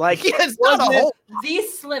pickings. Like, it's not a whole. The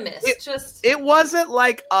slimmest. It wasn't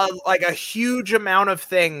like a huge amount of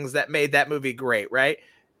things that made that movie great, right?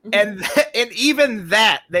 Mm-hmm. And even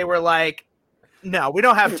that, they were like, no, we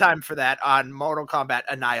don't have time for that on Mortal Kombat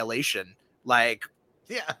Annihilation. Like,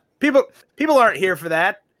 yeah, people aren't here for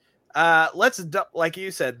that. Like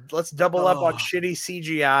you said, let's double up on shitty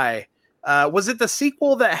CGI. Was it the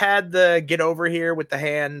sequel that had the get over here with the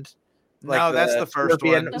hand? Like no, that's the first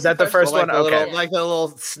one. Is that the first one? Okay. Like the little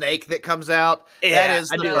snake that comes out. Yeah, that is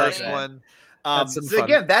the first one. So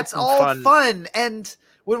again, that's all fun. And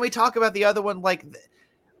when we talk about the other one, like,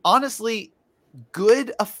 honestly,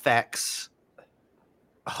 good effects,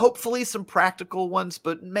 hopefully some practical ones,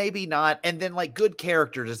 but maybe not. And then like good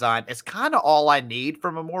character design is kind of all I need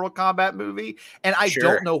from a Mortal Kombat movie. And I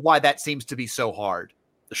don't know why that seems to be so hard.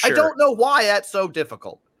 I don't know why that's so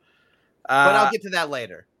difficult. But I'll get to that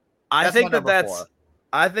later. I think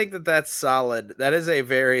that's solid. That is a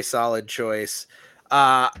very solid choice.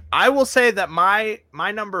 I will say that my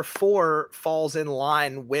number 4 falls in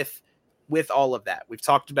line with all of that. We've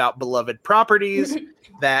talked about beloved properties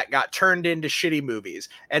that got turned into shitty movies.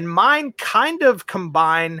 And mine kind of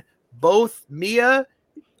combine both Mia,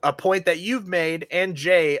 a point that you've made, and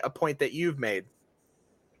Jay, a point that you've made.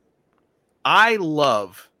 I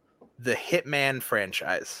love the Hitman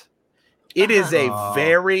franchise. It is a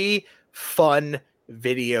very fun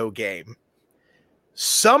video game.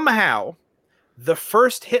 Somehow, the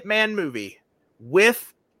first Hitman movie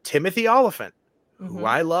with Timothy Olyphant, who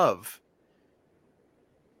I love,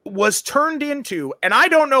 was turned into, and I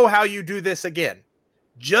don't know how you do this again,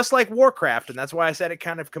 just like Warcraft, and that's why I said it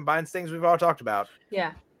kind of combines things we've all talked about.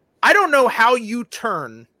 Yeah. I don't know how you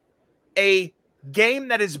turn a game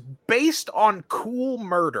that is based on cool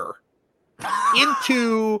murder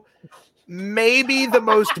into maybe the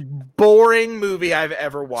most boring movie I've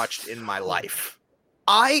ever watched in my life.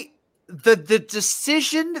 The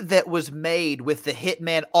decision that was made with the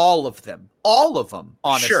Hitman, all of them,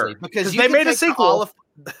 honestly, sure, because they made a sequel.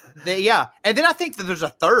 And then I think that there's a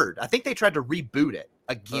third. I think they tried to reboot it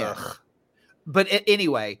again. But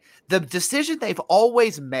anyway, the decision they've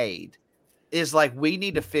always made is like, we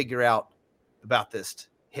need to figure out about this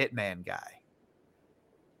Hitman guy.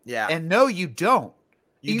 Yeah. And no, you don't.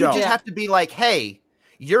 You just have to be like, hey,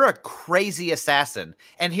 you're a crazy assassin,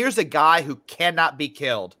 and here's a guy who cannot be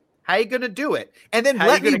killed. How you going to do it? And then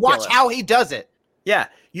let me watch how he does it. Yeah.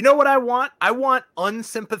 You know what I want? I want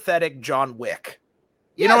unsympathetic John Wick.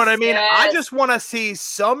 You know what I mean? Yes. I just want to see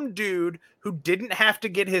some dude who didn't have to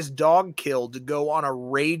get his dog killed to go on a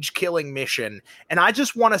rage-killing mission, and I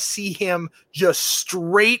just want to see him just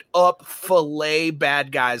straight up fillet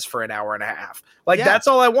bad guys for an hour and a half. Like, that's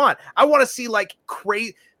all I want. I want to see, like,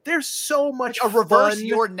 crazy. There's so much a reverse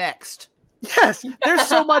You're Next. Yes, there's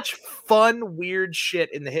so much fun, weird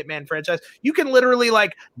shit in the Hitman franchise. You can literally,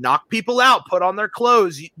 like, knock people out, put on their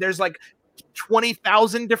clothes. There's, like,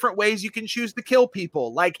 20,000 different ways you can choose to kill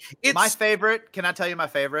people. Like, it's my favorite. Can I tell you my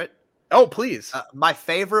favorite? Oh, please. My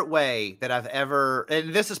favorite way that I've ever,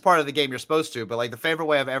 and this is part of the game you're supposed to, but like the favorite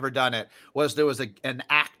way I've ever done it was there was an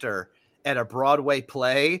actor at a Broadway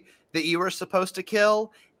play that you were supposed to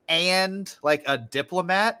kill, and like a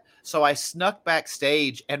diplomat. So I snuck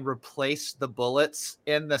backstage and replaced the bullets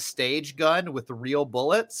in the stage gun with real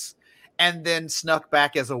bullets, and then snuck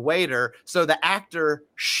back as a waiter. So the actor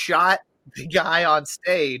shot the guy on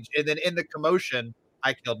stage, and then in the commotion,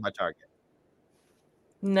 I killed my target.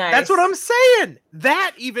 Nice. That's what I'm saying.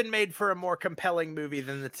 That even made for a more compelling movie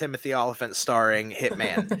than the Timothy Olyphant starring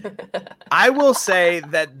Hitman. I will say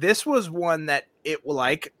that this was one that it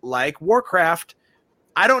like Warcraft.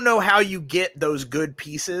 I don't know how you get those good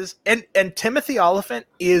pieces. And Timothy Olyphant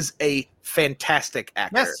is a fantastic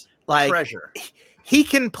actor. Yes, like treasure. He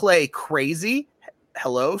can play crazy,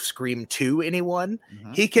 Hello, Scream 2, anyone?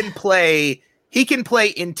 Mm-hmm. He can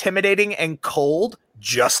play intimidating and cold.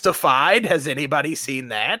 Justified. Has anybody seen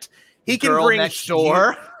that? He can Girl bring Next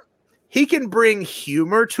Door. He can bring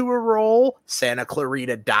humor to a role. Santa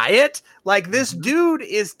Clarita Diet. Like, this dude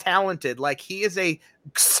is talented. Like, he is a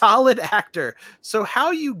solid actor. So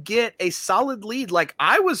how you get a solid lead? Like,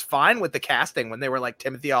 I was fine with the casting when they were like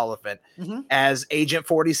Timothy Olyphant as Agent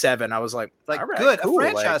 47. I was like all right, good, cool. a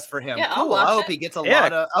franchise for him. Yeah, cool. I hope he gets a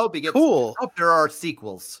lot of. I hope he gets. Cool. I hope there are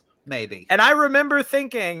sequels. Maybe. And I remember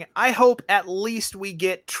thinking, I hope at least we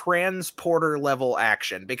get transporter level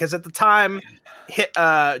action, because at the time,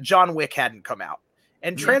 John Wick hadn't come out,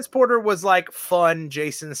 and Transporter was like fun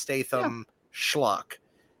Jason Statham schluck.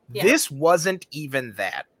 Yeah. This wasn't even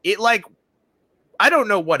that. It like, I don't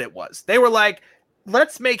know what it was. They were like,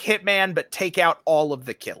 let's make Hitman, but take out all of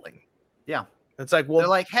the killing. Yeah. It's like, well, they're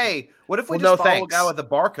like, hey, what if we just follow a guy with a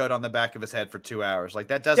barcode on the back of his head for 2 hours? Like,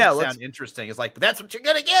 that doesn't sound interesting. It's like, but that's what you're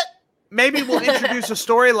going to get. Maybe we'll introduce a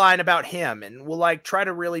storyline about him, and we'll like try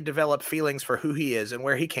to really develop feelings for who he is and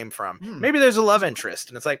where he came from. Maybe there's a love interest,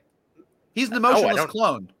 and it's like, he's an emotionless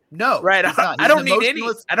clone. No, right. I don't need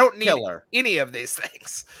any of these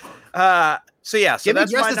things. So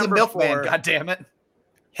that's my number 4. God damn it.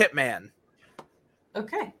 Hitman.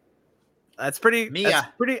 Okay. That's pretty.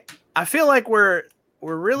 I feel like we're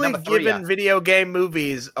really giving video game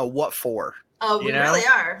movies a what for. Oh, we really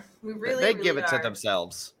are. We really they give it to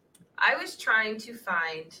themselves. I was trying to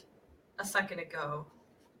find a second ago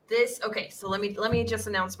this. Okay, so let me just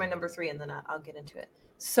announce my number 3 and then I'll get into it.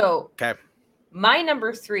 So, okay, my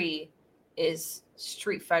number 3 is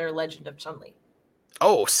Street Fighter: Legend of Chun-Li.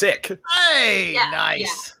 Oh, sick! Hey,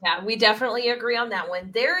 nice. Yeah, we definitely agree on that one.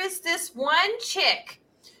 There is this one chick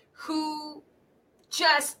who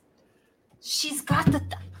she's got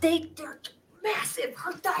they're massive.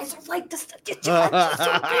 Her thighs are like this. So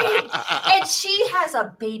big. And she has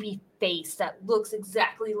a baby face that looks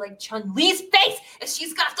exactly like Chun-Li's face. And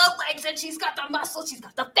she's got the legs, and she's got the muscles, she's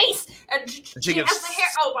got the face, and she has the hair.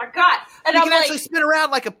 Oh my god! And you can actually spin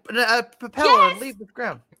around like a propeller and leave the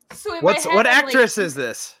ground. So what actress is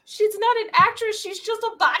this? She's not an actress. She's just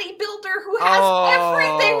a bodybuilder who has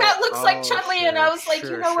everything that looks like Chun-Li. And I was like,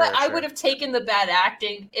 you know what? I would have taken the bad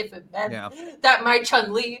acting if it meant that my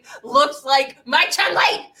Chun-Li looks like my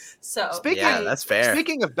Chun-Li. So that's fair.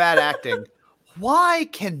 Speaking of bad acting, why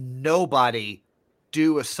can nobody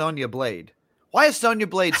do a Sonya Blade? Why is Sonya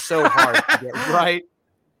Blade so hard to get right?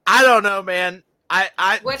 I don't know, man.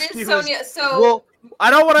 What is Sonya?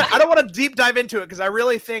 I don't want to deep dive into it, because I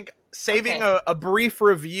really think saving a brief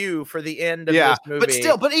review for the end of this movie.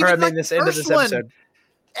 But even like this end of this episode,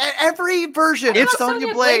 every version of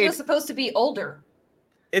Sonya Blade was supposed to be older.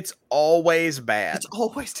 It's always bad. It's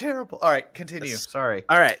always terrible. All right, continue. Sorry.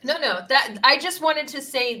 All right. No. That I just wanted to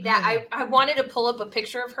say that I wanted to pull up a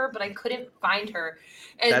picture of her, but I couldn't find her.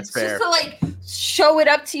 And that's fair. Just to like show it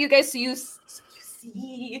up to you guys, so you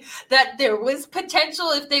see that there was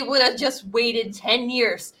potential if they would have just waited 10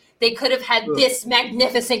 years. They could have had this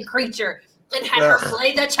magnificent creature and had her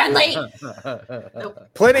play the Chun-Li.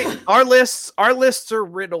 Plenty. Our lists are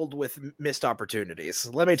riddled with missed opportunities.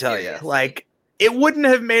 Let me tell you, like, it wouldn't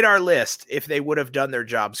have made our list if they would have done their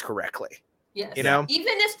jobs correctly. Yes. You know,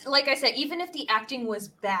 even if, like I said, even if the acting was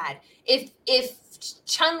bad, if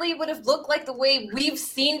Chun-Li would have looked like the way we've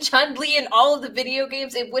seen Chun-Li in all of the video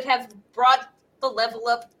games, it would have brought the level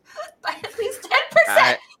up by at least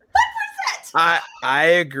 10%. 10%. I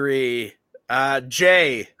agree.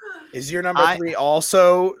 Jay, is your number 3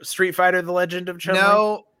 also Street Fighter: The Legend of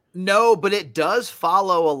Chun-Li? No, but it does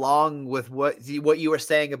follow along with what you were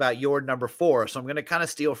saying about your number 4. So I'm going to kind of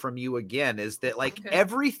steal from you again. Is that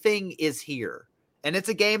everything is here, and it's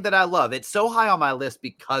a game that I love. It's so high on my list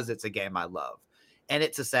because it's a game I love, and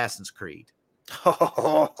it's Assassin's Creed. Okay.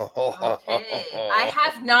 I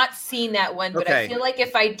have not seen that one, but I feel like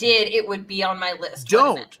if I did, it would be on my list.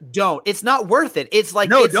 Don't. It's not worth it. It's like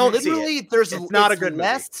don't literally see it. It's not a good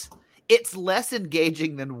movie. It's less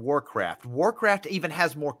engaging than Warcraft. Warcraft even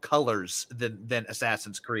has more colors than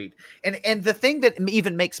Assassin's Creed. And the thing that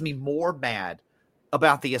even makes me more mad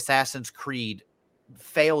about the Assassin's Creed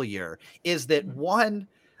failure is that one,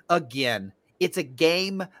 again, it's a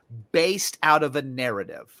game based out of a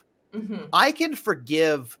narrative. Mm-hmm. I can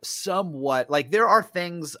forgive somewhat. Like, there are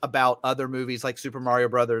things about other movies like Super Mario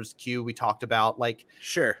Brothers, Q, we talked about. Like,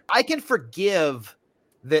 sure, I can forgive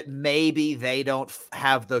that maybe they don't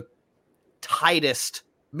have the tightest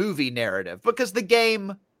movie narrative because the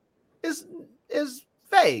game is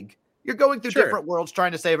vague. You're going through different worlds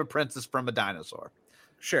trying to save a princess from a dinosaur.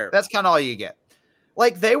 Sure. That's kind of all you get.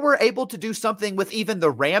 Like, they were able to do something with even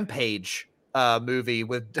the Rampage movie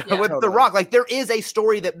with totally. The Rock. Like, there is a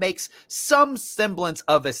story that makes some semblance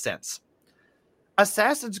of a sense.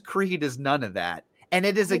 Assassin's Creed is none of that, and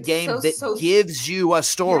it is a game that gives you a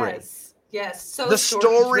story. Yes. So the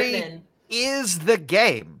story is the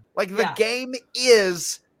game. Like, the game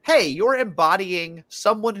is, hey, you're embodying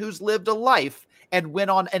someone who's lived a life and went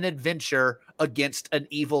on an adventure against an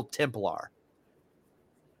evil Templar.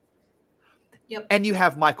 Yep. And you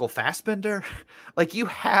have Michael Fassbender. Like, you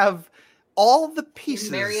have all the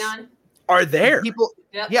pieces. Marion are there. People,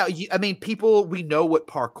 yeah. I mean, people. We know what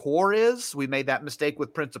parkour is. We made that mistake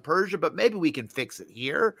with Prince of Persia, but maybe we can fix it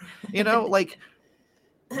here. You know, like.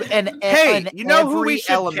 And hey, you know who we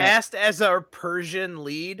should cast as our Persian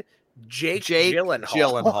lead? Jake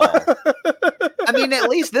Gyllenhaal. I mean, at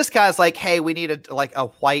least this guy's like, hey, we need a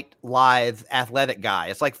white, lithe, athletic guy.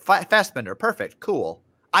 It's like Fassbender. Perfect. Cool.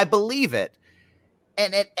 I believe it.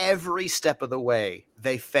 And at every step of the way,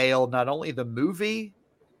 they fail not only the movie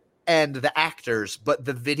and the actors, but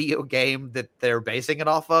the video game that they're basing it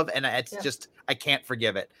off of. And it's just, I can't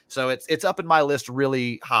forgive it. So it's up in my list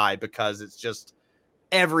really high because it's just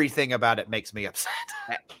everything about it makes me upset.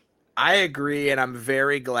 I agree, and I'm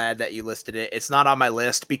very glad that you listed it. It's not on my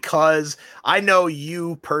list because I know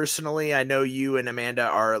you personally. I know you and Amanda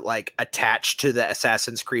are like attached to the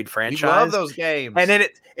Assassin's Creed franchise. We love those games. And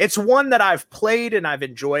it's one that I've played and I've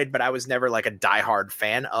enjoyed, but I was never like a diehard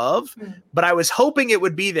fan of. But I was hoping it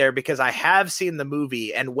would be there because I have seen the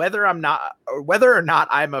movie, and whether or not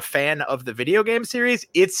I'm a fan of the video game series,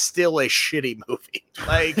 it's still a shitty movie.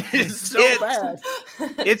 Like, it's bad.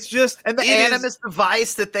 It's just, and the Animus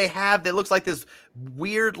device that they have that looks like this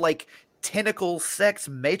weird, like, tentacle sex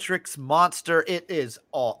matrix monster. It is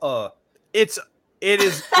all it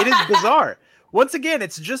is bizarre. Once again,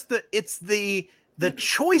 it's just the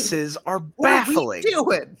choices are baffling. What are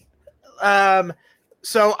we doing?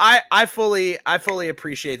 So I fully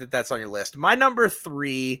appreciate that that's on your list. My number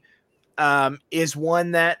 3 is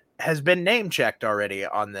one that has been name checked already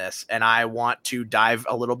on this, and I want to dive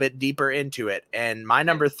a little bit deeper into it. And my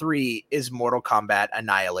number 3 is Mortal Kombat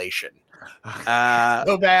Annihilation.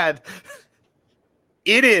 So bad.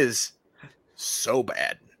 It is so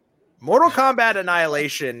bad. Mortal Kombat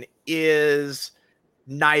Annihilation is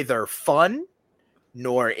neither fun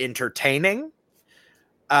nor entertaining.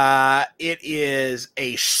 It is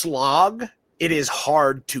a slog. It is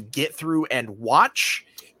hard to get through and watch.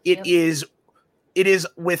 It is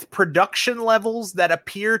with production levels that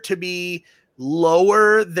appear to be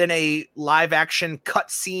lower than a live action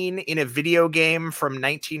cutscene in a video game from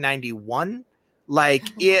 1991. Like,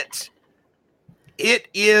 it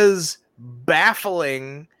is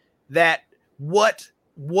baffling that what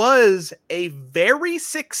was a very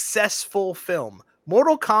successful film,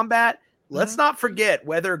 Mortal Kombat, let's not forget,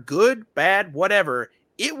 whether good, bad, whatever,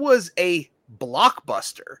 it was a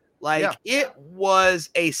blockbuster. Like, it was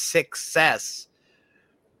a success.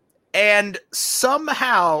 And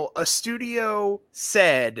somehow a studio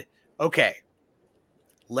said, okay,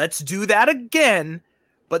 let's do that again.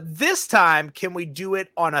 But this time, can we do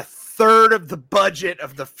it on a third of the budget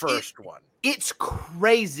of the first one? It's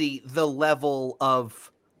crazy the level of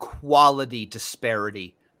quality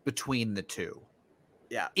disparity between the two.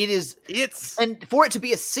 Yeah. And for it to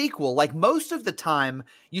be a sequel, like, most of the time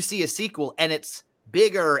you see a sequel and it's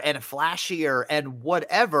bigger and flashier and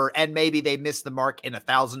whatever, and maybe they missed the mark in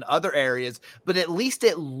 1,000 other areas, but at least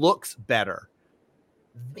it looks better.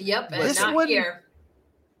 Yep, and this not one, here.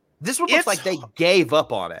 This one looks like they gave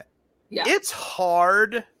up on it. Yeah. It's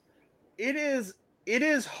hard. It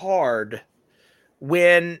is hard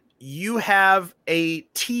when you have a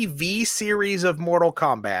TV series of Mortal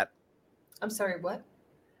Kombat. I'm sorry, what?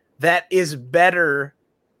 That is better.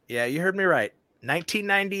 Yeah, you heard me right.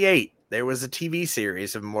 1998. There was a TV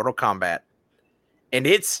series of Mortal Kombat, and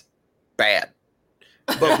it's bad.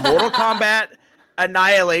 But Mortal Kombat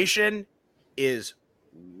Annihilation is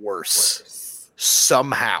worse.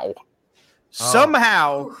 Somehow.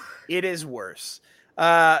 Somehow, it is worse.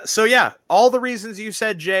 So yeah, all the reasons you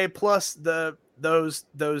said, Jay, plus those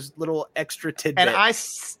little extra tidbits. And I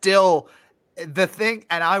still, the thing,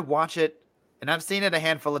 and I watch it, and I've seen it a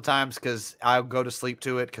handful of times because I'll go to sleep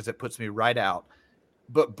to it because it puts me right out.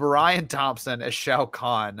 But Brian Thompson as Shao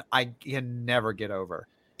Kahn, I can never get over.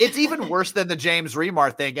 It's even worse than the James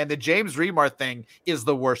Remar thing, and the James Remar thing is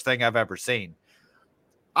the worst thing I've ever seen.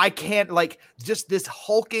 I can't, like, just this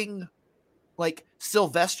hulking, like,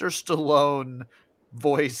 Sylvester Stallone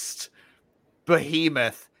voiced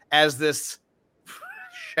behemoth as this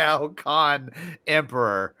Shao Kahn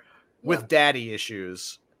emperor with daddy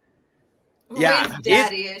issues. Yeah, with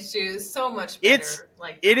daddy issues, so much better.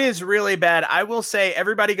 It is really bad. I will say,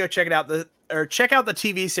 everybody go check it out. The or check out the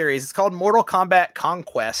TV series. It's called Mortal Kombat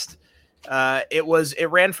Conquest. It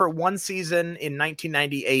ran for one season in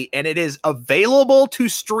 1998, and it is available to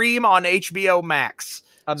stream on HBO Max.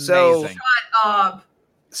 Amazing.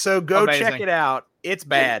 So go check it out. It's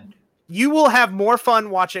bad. You will have more fun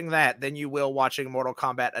watching that than you will watching Mortal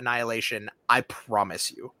Kombat Annihilation. I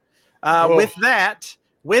promise you. With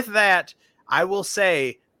that, I will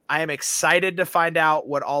say I am excited to find out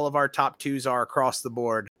what all of our top 2s are across the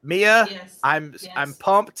board. Mia, Yes. I'm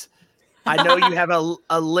pumped. I know you have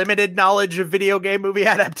a limited knowledge of video game movie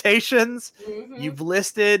adaptations. Mhm. You've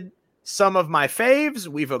listed some of my faves.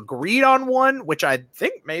 We've agreed on one, which I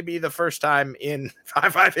think may be the first time in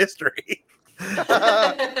 5-5 history.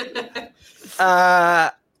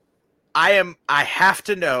 I have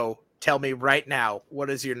to know. Tell me right now, what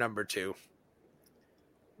is your number 2?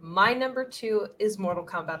 My number 2 is Mortal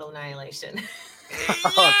Kombat Annihilation.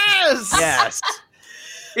 Yes! Yes.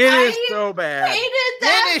 It is I so bad. Hated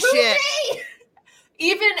that Finish movie.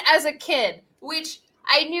 Even as a kid, which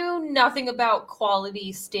I knew nothing about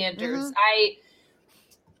quality standards. Mhm. I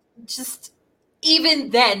just even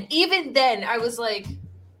then, I was like,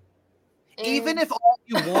 Even if all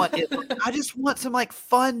you want is, I just want some like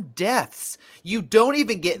fun deaths. You don't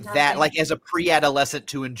even get that Nothing. like as a pre-adolescent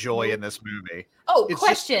to enjoy in this movie. oh, it's just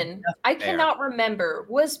question. I there. cannot remember.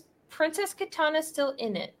 Was Princess Katana still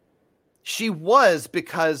in it? She was,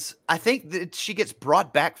 because I think that she gets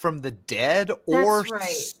brought back from the dead or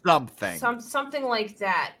right. something. Something like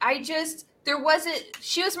that.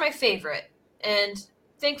 She was my favorite. And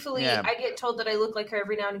thankfully Yeah. I get told that I look like her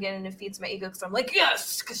every now and again, and it feeds my ego because I'm like,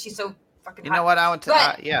 yes, because she's so fucking You hot. know what? I want to.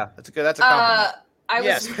 But, yeah, that's a compliment.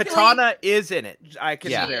 Yes, was really, Katana is in it. I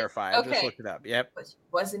can Yeah. verify. I just Okay. looked it up. Yep. but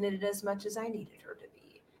wasn't in it as much as I needed her to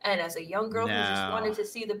be. And as a young girl who just No. wanted to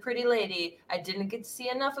see the pretty lady, I didn't get to see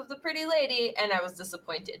enough of the pretty lady, and I was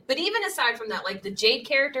disappointed. But even aside from that, like the Jade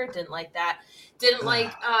character, didn't like that. Didn't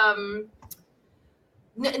like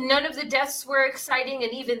none of the deaths were exciting,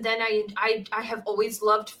 and even then I have always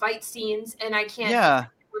loved fight scenes, and I can't Yeah.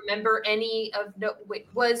 remember any of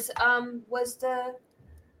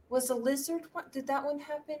was the lizard one? Did that one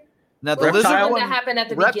happen? Now the Or was lizard the one one, that happened at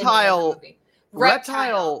the beginning of Reptile- the movie?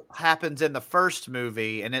 Reptile happens in the first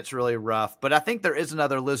movie, and it's really rough. But I think there is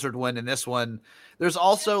another lizard one in this one. There's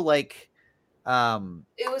also like,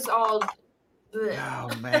 It was all.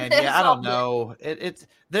 oh man, It's yeah, I all don't know. It's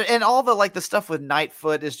there, and all the like the stuff with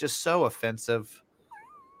Nightfoot is just so offensive.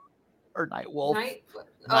 Or Nightwolf. Nightfoot.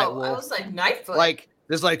 Nightwolf. Oh, I was like Nightfoot. Like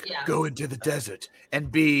there's like Yeah. go into the desert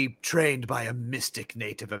and be trained by a mystic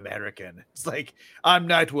Native American. It's like I'm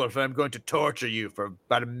Nightwolf and I'm going to torture you for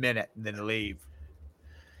about a minute and then leave.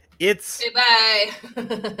 It's bye.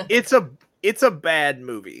 it's a bad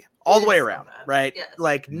movie all the It way is so around, bad. right? Yes.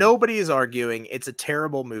 Like nobody is arguing it's a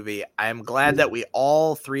terrible movie. I am glad that we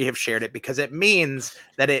all three have shared it because it means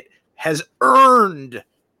that it has earned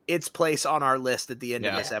its place on our list at the end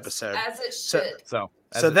of this Yes, episode. as it So- should.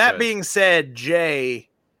 So that being said, Jay,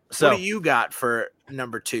 So- what do you got for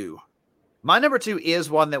number 2? my number 2 is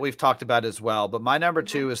one that we've talked about as well, but my number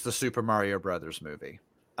 2 is the Super Mario Brothers movie.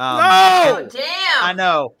 Oh damn! I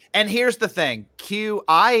know. And here's the thing, Q,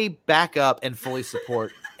 I back up and fully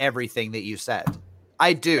support everything that you said.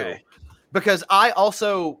 I do. Okay. Because I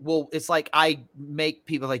also will, it's like I make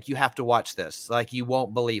people like, you have to watch this. Like, you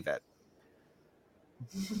won't believe it.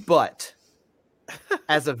 But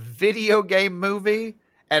as a video game movie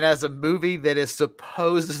and as a movie that is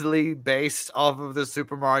supposedly based off of the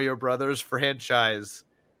Super Mario Brothers franchise,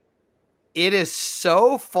 it is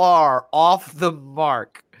so far off the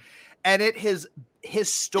mark. And it has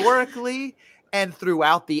historically and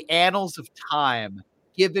throughout the annals of time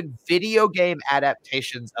given video game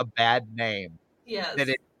adaptations a bad name Yes. that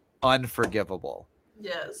it's unforgivable.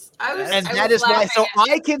 Yes. And that is why, so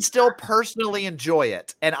I can still personally enjoy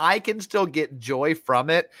it and I can still get joy from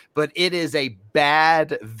it, but it is a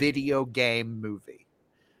bad video game movie.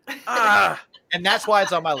 And that's why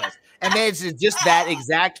it's on my list. And it's just that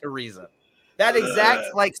exact reason. That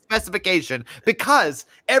exact like specification, because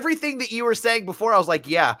everything that you were saying before, I was like,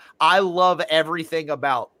 yeah, I love everything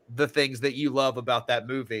about the things that you love about that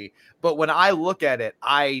movie. But when I look at it,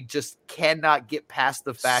 I just cannot get past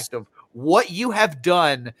the fact of what you have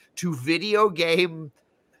done to video game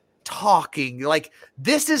talking. Like,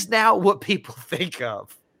 this is now what people think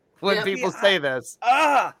of when Yeah. people say this.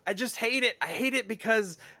 I just hate it. I hate it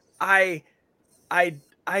because I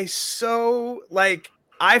so like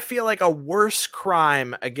I feel like a worse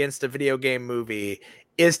crime against a video game movie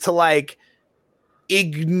is to like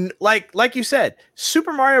like you said,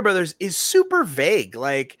 Super Mario Brothers is super vague.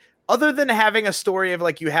 Like other than having a story of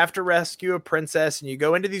like you have to rescue a princess and you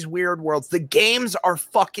go into these weird worlds, the games are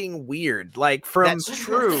fucking weird. Like That's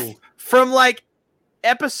true. From like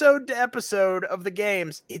episode to episode of the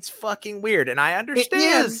games, it's fucking weird. And I understand.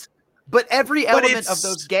 It is, but every element of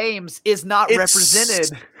those games is not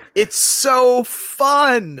represented. It's so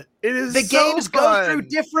fun. It is. The so games fun. go through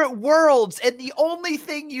different worlds, and the only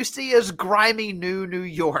thing you see is grimy New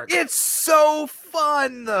York. It's so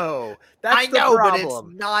fun, though. That's I know, the problem.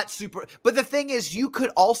 but it's not super. But the thing is, you could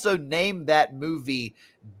also name that movie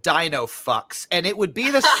Dino Fucks, and it would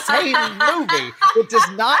be the same movie. It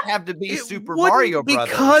does not have to be Super Mario Brothers.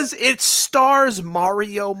 Because it stars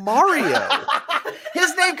Mario.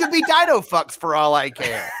 His name could be Dino Fucks for all I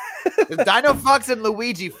care. It's Dino Fucks and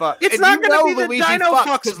Luigi Fucks. It's and not going to be the Luigi Dino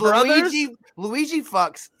Fucks brothers. Luigi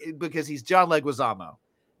Fucks because he's John Leguizamo.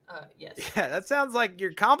 Yes. Yeah, that sounds like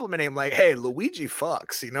you're complimenting him. Like, hey, Luigi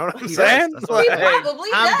fucks. You know what I'm He saying? does. Like,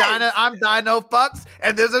 Probably does. I'm Dino Fucks,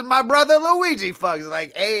 and this is my brother Luigi Fucks.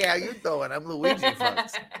 Like, hey, how you doing? I'm Luigi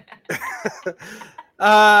Fucks.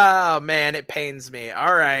 oh man, it pains me.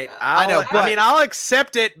 All right, I know, I mean, I'll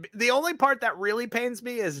accept it. The only part that really pains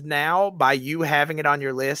me is now by you having it on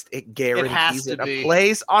your list, it guarantees to it a be.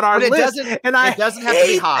 place on our But it list. doesn't- And I it doesn't have to be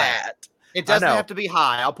hate high. that. It doesn't know. have to be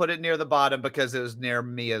high. I'll put it near the bottom because it was near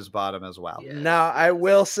Mia's bottom as well. Yeah. No, I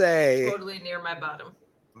will say. Totally near my bottom.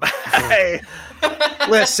 Hey,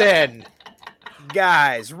 listen,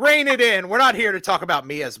 guys, rein it in. We're not here to talk about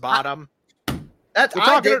Mia's bottom. That's We're I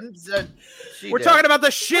talking- didn't. She We're did. talking about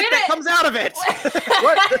the shit Wait a that minute. comes out of it.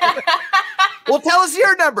 Well, tell us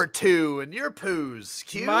your number 2 and your poos.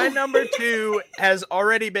 Q. My number 2 has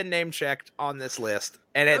already been name checked on this list,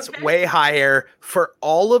 and it's Okay. way higher for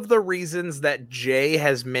all of the reasons that Jay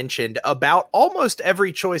has mentioned about almost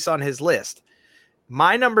every choice on his list.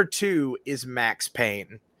 My number 2 is Max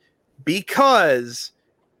Payne, because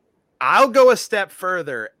I'll go a step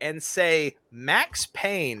further and say Max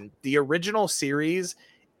Payne, the original series,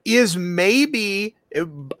 is maybe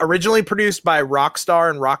originally produced by Rockstar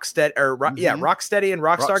and Rocksteady, Rocksteady and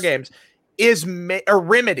Rockstar Games, Remedy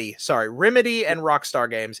and Rockstar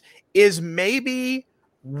Games is maybe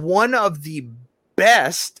one of the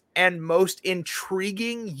best and most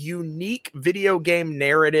intriguing, unique video game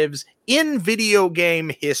narratives in video game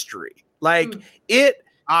history. Like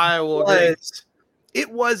I will agree. It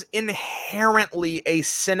was inherently a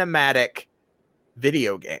cinematic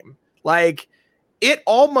video game. Like, it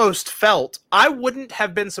almost felt, I wouldn't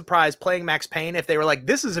have been surprised playing Max Payne if they were like,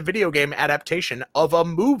 this is a video game adaptation of a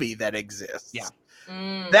movie that exists. Yeah.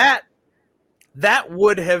 That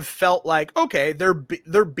would have felt like, okay, they're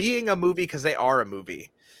being a movie because they are a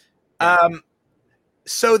movie.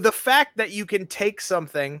 So the fact that you can take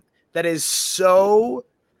something that is so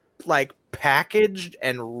like packaged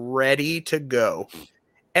and ready to go,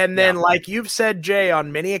 and then like you've said, Jay,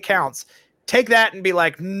 on many accounts, take that and be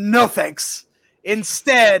like, no thanks.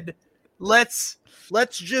 Instead, let's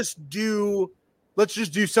just do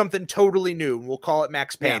something totally new. We'll call it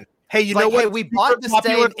Max Payne. Yeah. Hey, you know what? Hey, we bought the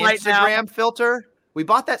same right Instagram filter. We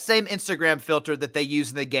bought that same Instagram filter that they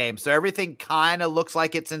use in the game, so everything kind of looks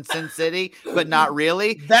like it's in Sin City, but not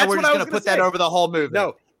really. That's so we're what just I was gonna gonna put that say. over the whole movie.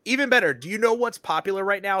 No, even better. Do you know what's popular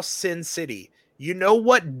right now? Sin City. You know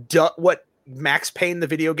what Max Payne the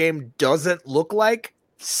video game doesn't look like?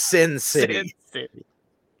 Sin City.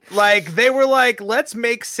 Like, they were like, let's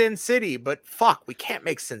make Sin City, but fuck, we can't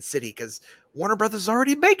make Sin City because Warner Brothers is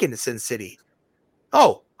already making Sin City.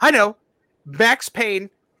 Oh, I know. Max Payne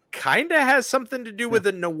kind of has something to do with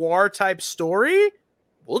a noir type story.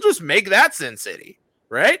 We'll just make that Sin City,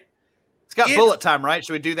 right? It's got bullet time, right?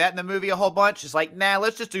 Should we do that in the movie a whole bunch? It's like, nah,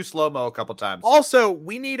 let's just do slow-mo a couple times. Also,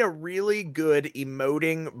 we need a really good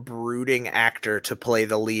emoting, brooding actor to play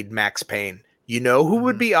the lead Max Payne. You know who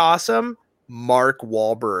would be awesome? Mark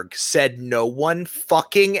Wahlberg. Said no one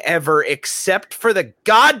fucking ever except for the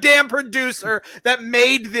goddamn producer that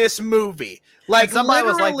made this movie. Like, and somebody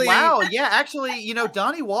was like, literally- wow, yeah, actually, you know,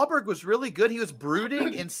 Donnie Wahlberg was really good. He was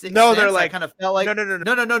brooding in Sixth No, Sense. they're I like, kind of felt like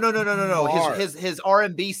no. Mark. His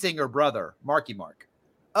R&B singer brother, Marky Mark.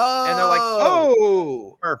 Oh, and they're like,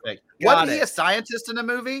 oh, perfect. Got Wasn't he it. a scientist in a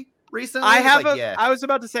movie recently? I was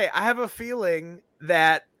about to say, I have a feeling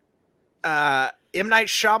that M. Night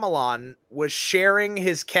Shyamalan was sharing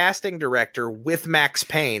his casting director with Max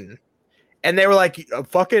Payne. And they were like,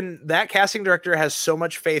 fucking, that casting director has so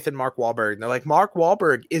much faith in Mark Wahlberg. And they're like, Mark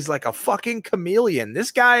Wahlberg is like a fucking chameleon. This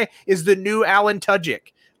guy is the new Alan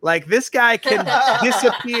Tudyk. Like, this guy can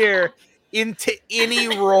disappear into any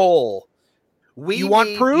role. You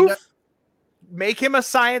want proof? Make him a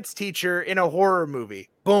science teacher in a horror movie.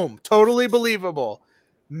 Boom. Totally believable.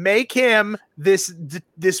 make him this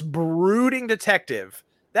brooding detective.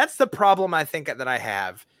 That's the problem I think that I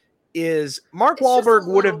have. Is Mark Wahlberg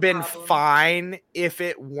would have been fine if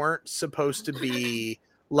it weren't supposed to be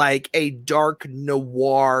like a dark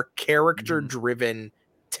noir character driven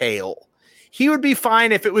tale. He would be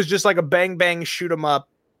fine if it was just like a bang bang shoot 'em up.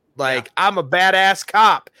 Like I'm a badass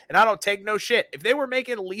cop and I don't take no shit. If they were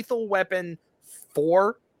making Lethal Weapon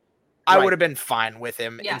 4, I would have been fine with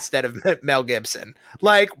him instead of Mel Gibson.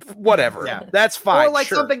 Like whatever. Yeah. That's fine. Or like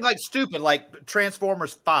something like stupid, like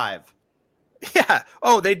Transformers 5. Yeah.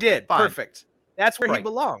 Oh, they did. Fine. Perfect. That's where he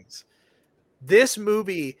belongs. This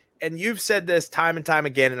movie, and you've said this time and time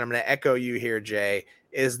again, and I'm going to echo you here, Jay,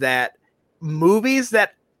 is that movies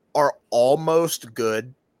that are almost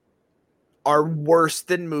good are worse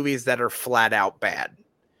than movies that are flat out bad.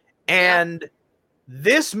 And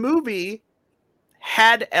this movie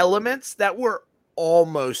had elements that were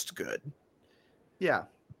almost good. Yeah.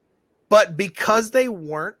 But because they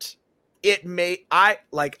weren't,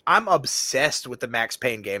 I'm obsessed with the Max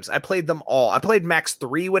Payne games. I played them all. I played Max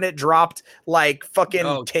 3 when it dropped like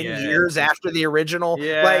fucking 10 years after the original.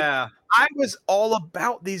 Yeah. Like I was all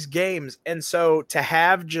about these games. And so to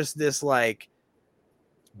have just this like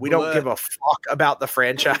we don't give a fuck about the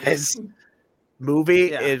franchise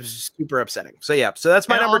movie is super upsetting. So so that's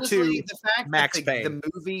my number honestly, 2. The fact Max that Payne. The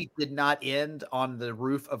movie did not end on the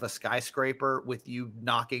roof of a skyscraper with you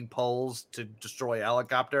knocking poles to destroy a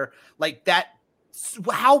helicopter. Like that,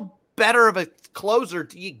 how better of a closer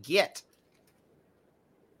do you get?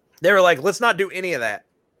 They were like, let's not do any of that.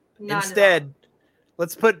 Instead,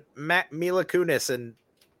 let's put Mila Kunis and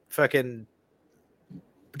fucking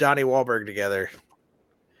Donnie Wahlberg together.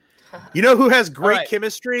 You know who has great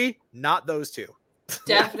chemistry? Not those two.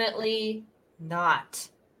 Definitely not.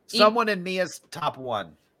 Someone in Mia's top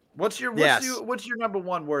 1. What's your number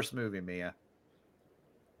 1 worst movie, Mia?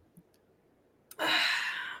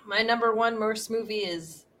 My number 1 worst movie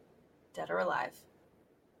is Dead or Alive.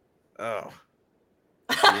 Oh.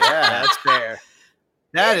 Yeah, that's fair.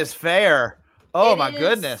 That is fair. Oh my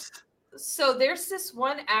goodness. So there's this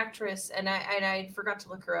one actress, and I forgot to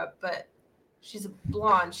look her up, but she's a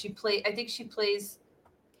blonde. I think she plays.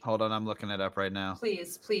 Hold on, I'm looking it up right now.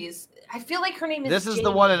 Please. I feel like her name is. This is Jamie.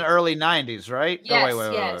 the one in the early '90s, right? Yes,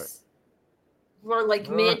 wait. Or like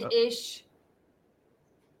mid-ish.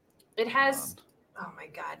 It has. Oh my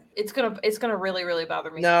god, it's gonna really really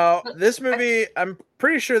bother me. No, this movie. I'm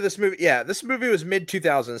pretty sure this movie. Yeah, this movie was mid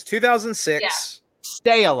 2000s, 2006. Yeah.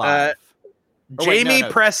 Stay Alive. Jamie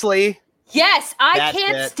Presley. Yes, I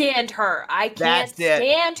can't stand her. I can't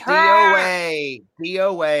stand her.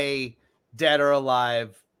 DOA, Dead or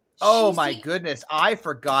Alive. Oh my goodness, I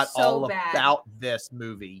forgot all about this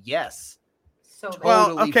movie. Yes. So bad.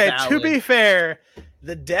 Well, okay, to be fair,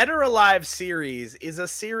 the Dead or Alive series is a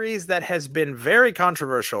series that has been very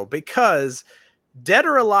controversial because Dead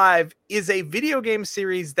or Alive is a video game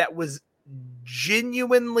series that was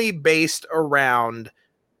genuinely based around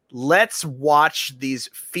let's watch these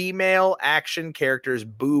female action characters'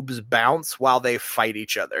 boobs bounce while they fight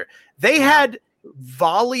each other. They had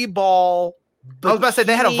volleyball. I was about to say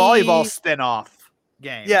they had a volleyball spin-off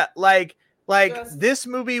game. Yeah, like this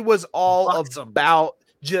movie was all about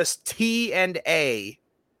just T&A.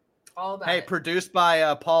 All about it. Produced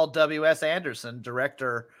by Paul W.S. Anderson,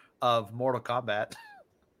 director of Mortal Kombat.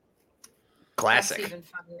 Classic. That's even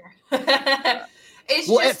funnier.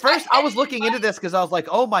 At first I was looking into this because I was like,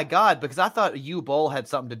 oh my god, because I thought Uwe Boll had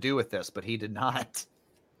something to do with this, but he did not.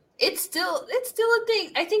 It's still a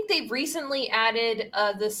thing. I think they've recently added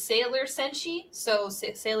the Sailor Senshi, so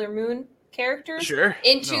Sailor Moon characters,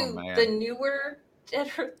 into the newer Dead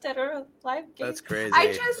or Alive game. That's crazy.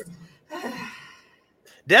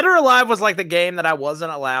 Dead or Alive was like the game that I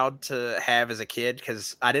wasn't allowed to have as a kid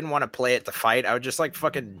because I didn't want to play it to fight. I would just like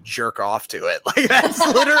fucking jerk off to it. Like that's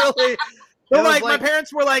literally. But like my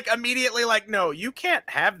parents were like immediately like, no, you can't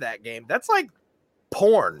have that game. That's like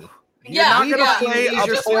porn. You're not gonna play a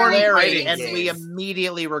porn fighting game. And we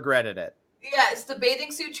immediately regretted it. Yes, the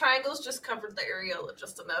bathing suit triangles just covered the areola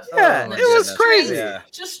just enough. Yeah, it was crazy.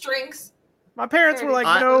 Just strings. My parents were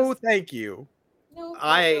like, no, thank you. No,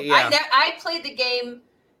 I played the game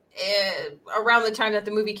around the time that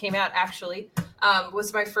the movie came out, actually.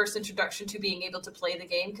 Was my first introduction to being able to play the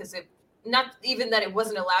game because it not even that it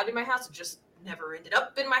wasn't allowed in my house, it just never ended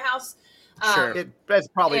up in my house. Sure. That's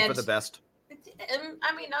probably for the best.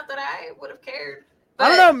 I mean, not that I would have cared.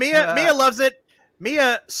 But, I don't know. Mia loves it.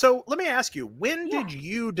 Mia, so let me ask you, when did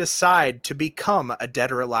you decide to become a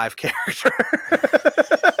Dead or Alive character?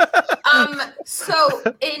 So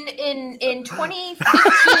in 2015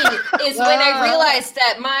 is when I realized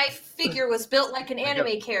that my figure was built like an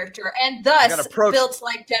anime character, and thus built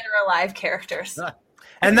like dead or alive characters.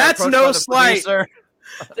 And that's no slight.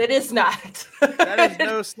 It is not. That is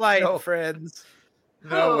no slight, friends.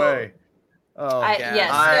 No way.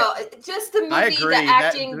 Oh, just the movie, the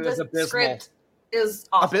acting, the script is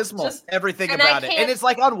awful. Abysmal. Just, everything about it, and it's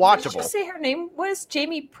like unwatchable. Did you say her name was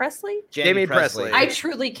Jamie Presley? Jamie Presley. I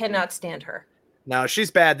truly cannot stand her. No,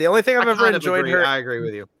 she's bad. The only thing I've ever enjoyed her. I agree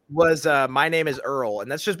with you. Was My Name is Earl,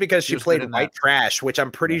 and that's just because she played white trash, which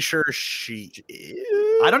I'm pretty sure she is.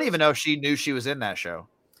 I don't even know if she knew she was in that show.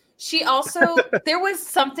 She also, there was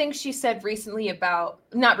something she said recently a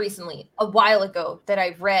while ago that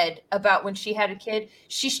I read about when she had a kid.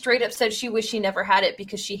 She straight up said she wished she never had it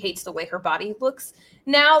because she hates the way her body looks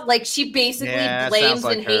now. Like, she basically blames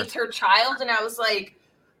and hates her child. And I was like,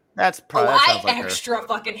 I extra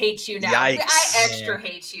fucking hate you now. Yikes. I extra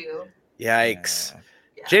hate you. Yikes.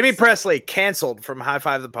 Yes. Jamie Presley canceled from High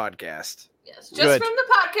Five the Podcast. Yes. Just from the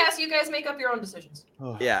podcast, you guys make up your own decisions.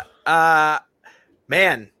 Yeah.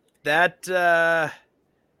 Man. That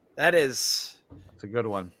is it's a good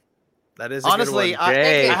one. That is honestly. A good one.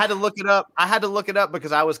 I had to look it up. I had to look it up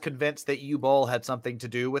because I was convinced that U-Bowl had something to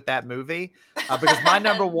do with that movie. Because my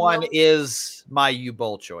number one is my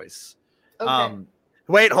U-Bowl choice. Okay.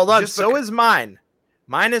 Wait, hold on. So is mine.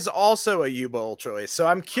 Mine is also a U-Bowl choice. So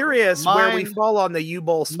I'm curious where we fall on the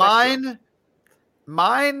U-Bowl spectrum.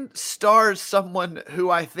 Mine stars someone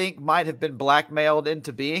who I think might have been blackmailed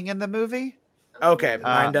into being in the movie. Okay,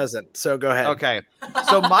 mine doesn't. So go ahead. Okay,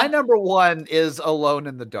 so my number one is Alone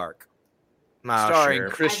in the Dark, starring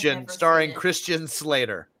Christian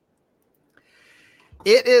Slater.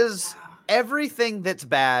 It is everything that's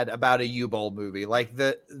bad about a U-Bowl movie. Like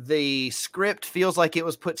the script feels like it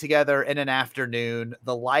was put together in an afternoon.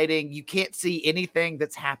 The lighting, you can't see anything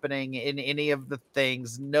that's happening in any of the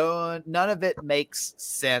things. None of it makes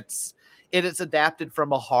sense. It is adapted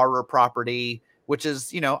from a horror property, which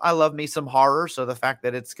is, I love me some horror. So the fact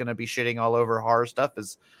that it's going to be shitting all over horror stuff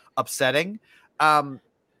is upsetting. And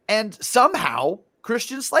somehow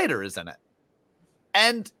Christian Slater is in it.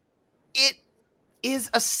 And it is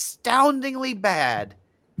astoundingly bad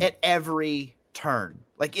at every turn.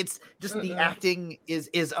 Like, it's just the acting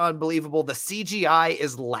is unbelievable. The CGI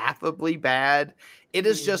is laughably bad. It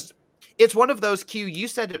is just, it's one of those, Q, you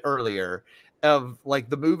said it earlier, of like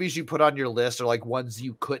the movies you put on your list are like ones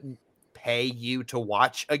you couldn't pay you to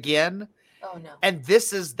watch again. Oh no. And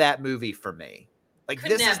this is that movie for me. Like,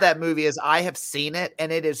 is that movie as I have seen it,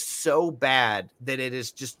 and it is so bad that it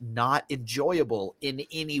is just not enjoyable in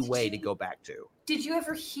any way to go back to. Did you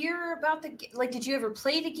ever hear about did you ever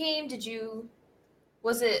play the game?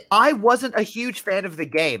 I wasn't a huge fan of the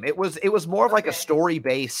game. It was more of like a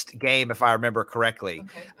story-based game, if I remember correctly.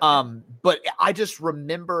 Okay. But I just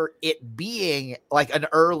remember it being like an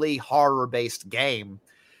early horror-based game.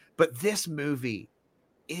 But this movie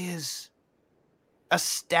is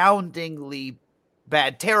astoundingly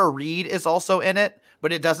bad. Tara Reid is also in it,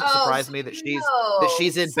 but it doesn't surprise me that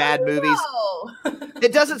she's in bad movies.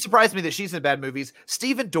 It doesn't surprise me that she's in bad movies.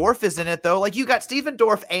 Stephen Dorff is in it, though. Like, you got Stephen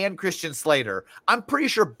Dorff and Christian Slater. I'm pretty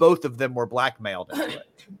sure both of them were blackmailed into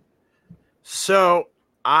it. So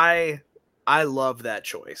I love that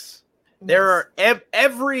choice. Yes. There are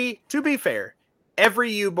to be fair,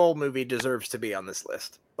 every U-Bowl movie deserves to be on this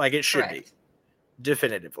list. Like, it should be,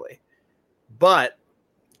 definitively. But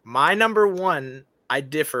my number one, I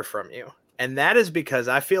differ from you. And that is because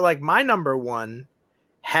I feel like my number one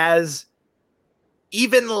has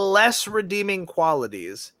even less redeeming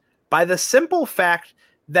qualities by the simple fact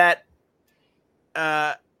that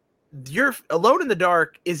You're Alone in the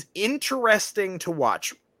Dark is interesting to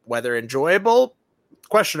watch, whether enjoyable,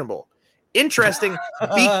 questionable. Interesting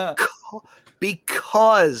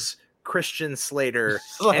because Christian Slater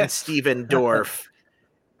and Stephen Dorff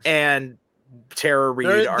and Tara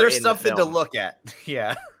Reid are there's in something the film to look at.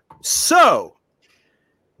 Yeah. So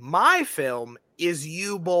my film is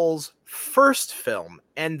U-Bowl's first film,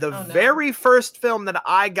 and the very first film that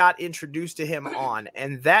I got introduced to him on,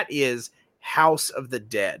 and that is House of the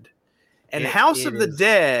Dead. And House of the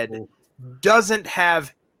Dead doesn't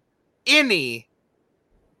have any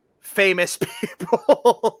famous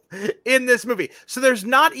people in this movie. So there's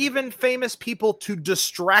not even famous people to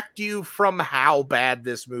distract you from how bad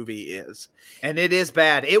this movie is. And it is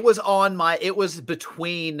bad. It was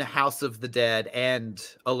between House of the Dead and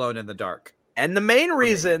Alone in the Dark. And the main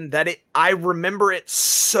reason that I remember it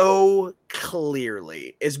so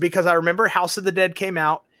clearly is because I remember House of the Dead came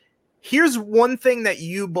out. Here's one thing that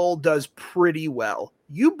U-Bowl does pretty well.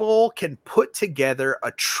 U-Bowl can put together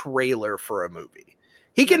a trailer for a movie.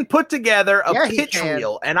 He can put together a he pitch can.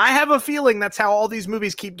 reel, and I have a feeling that's how all these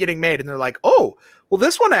movies keep getting made. And they're like, oh, well,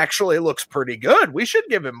 this one actually looks pretty good. We should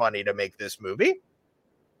give him money to make this movie.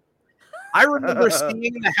 I remember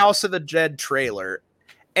seeing the House of the Dead trailer,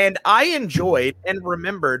 and I enjoyed and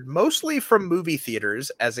remembered, mostly from movie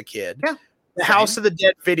theaters as a kid, the House of the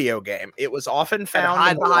Dead video game. It was often found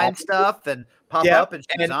hide behind stuff and pop up and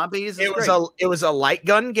shoot zombies. It was a light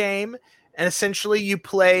gun game. And essentially you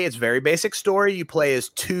play, it's very basic story. You play as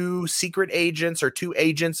two secret agents or two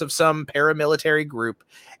agents of some paramilitary group,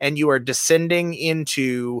 and you are descending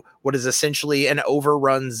into what is essentially an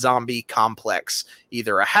overrun zombie complex,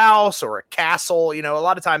 either a house or a castle. You know, a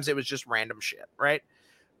lot of times it was just random shit, right?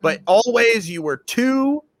 But always you were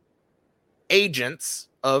two agents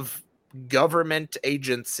of government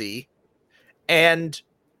agency and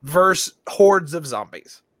versus hordes of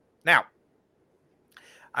zombies. Now,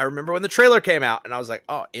 I remember when the trailer came out and I was like,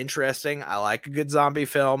 oh, interesting. I like a good zombie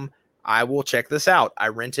film. I will check this out. I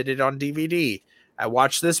rented it on DVD. I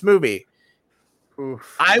watched this movie.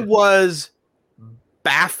 Oof. I was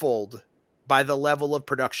baffled by the level of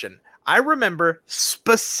production. I remember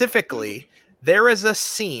specifically there is a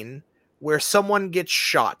scene where someone gets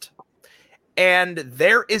shot and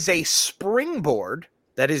there is a springboard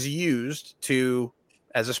that is used to,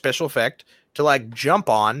 as a special effect, to like jump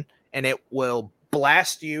on, and it will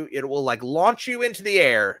blast you. It will like launch you into the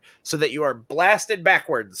air so that you are blasted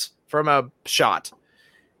backwards from a shot.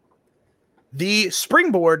 The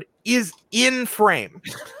springboard is in frame,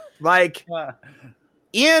 like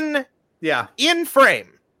in frame.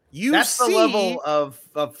 That's the level of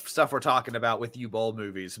stuff we're talking about with U-Bowl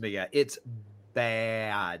movies, Mia. It's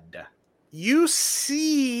bad. You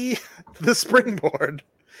see the springboard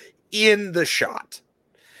in the shot.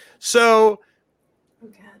 So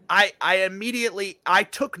I immediately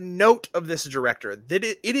took note of this director that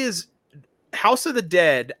it is House of the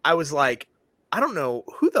Dead. I was like, I don't know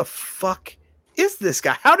who the fuck is this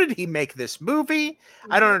guy? How did he make this movie?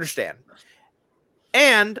 I don't understand.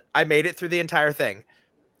 And I made it through the entire thing.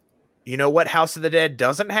 You know what House of the Dead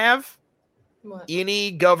doesn't have? What?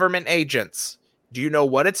 Any government agents. Do you know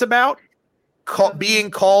what it's about?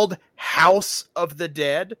 Being called House of the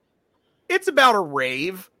Dead. It's about a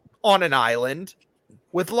rave on an island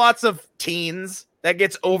with lots of teens that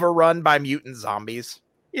gets overrun by mutant zombies.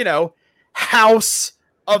 You know, House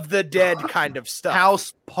of the Dead kind of stuff.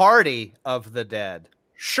 House Party of the Dead.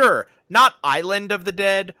 Sure, not Island of the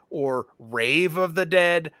Dead or Rave of the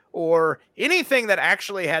Dead or anything that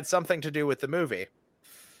actually had something to do with the movie.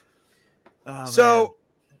 Oh, so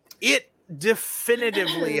it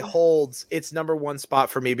definitively holds its number one spot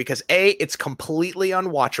for me because A, it's completely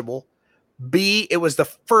unwatchable. B, it was the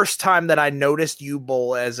first time that I noticed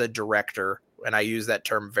U-Bowl as a director, and I use that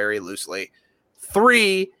term very loosely.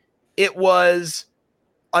 3, it was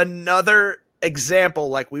another example,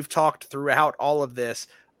 like we've talked throughout all of this,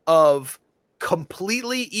 of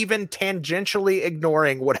completely even tangentially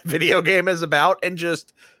ignoring what a video game is about and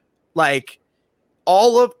just like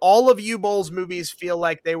all of U-Bowl's movies feel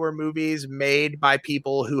like they were movies made by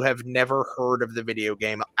people who have never heard of the video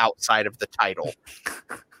game outside of the title.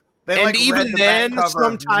 And like even then,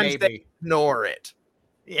 sometimes they ignore it.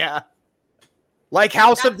 Yeah. Like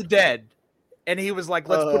House of the Dead. And he was like,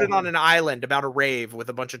 let's put it on an island about a rave with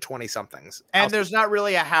a bunch of 20-somethings. And there's not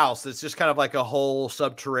really a house. It's just kind of like a whole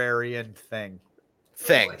subterranean thing.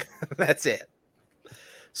 That's it.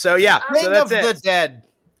 So, yeah. Ring so that's of the Dead.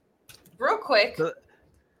 Real quick.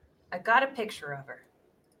 I got a picture of her.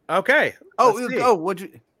 Okay. Would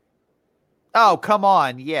you? Oh, come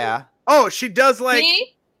on. Yeah. Oh, she does like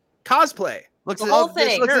See? cosplay. The whole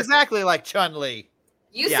thing. Looks exactly like Chun-Li.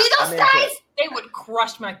 You see those guys? They would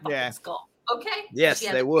crush my fucking skull. Okay? Yes,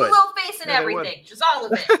 she they would. Little face and everything. Just all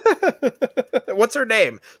of it. What's her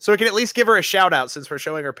name? So we can at least give her a shout out since we're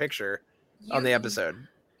showing her picture on the episode.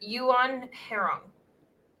 Yuan Harong.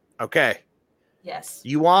 Okay. Yes.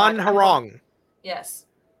 Yuan Harong. Yes.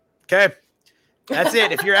 Okay. That's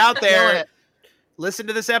it. If you're out there, listen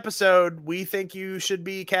to this episode. We think you should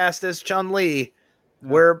be cast as Chun-Li.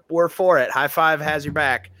 We're for it. High Five has your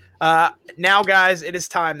back. Now, guys, it is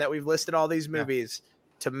time that we've listed all these movies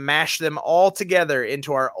to mash them all together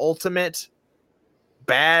into our ultimate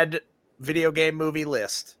bad video game movie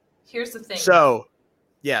list. Here's the thing. So,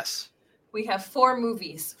 yes. We have 4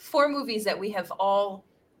 movies. 4 movies that we have all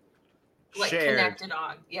shared. Connected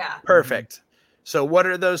on. Yeah. Perfect. So what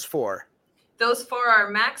are those 4? Those 4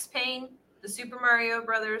 are Max Payne, the Super Mario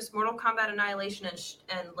Brothers, Mortal Kombat Annihilation,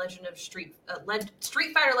 and Legend of Street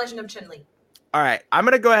Fighter Legend of Chun-Li. All right, I'm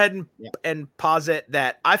going to go ahead and posit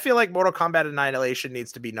that I feel like Mortal Kombat Annihilation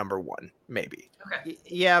needs to be number 1, maybe. Okay.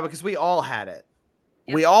 Yeah, because we all had it.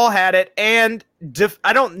 Yep. We all had it, and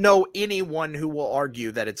I don't know anyone who will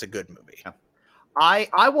argue that it's a good movie.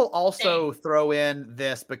 I will also throw in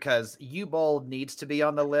this because U-Bowl needs to be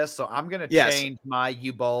on the list, so I'm going to change my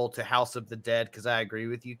U-Bowl to House of the Dead because I agree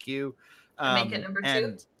with you, Q. Make it number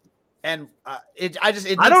 2. And it I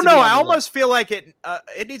don't know. I almost feel like it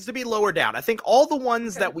needs to be lower down. I think all the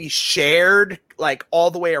ones that we shared, like all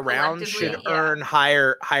the way around, should earn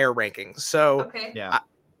higher rankings. So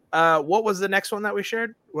what was the next one that we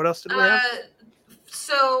shared? What else did we have?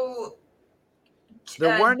 So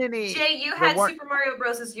there weren't any. Jay, you had Super Mario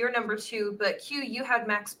Bros. As your number 2, but Q, you had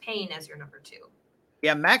Max Payne as your number 2.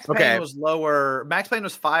 Yeah, Max Payne was lower. Max Payne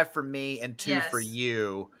was 5 for me and 2 for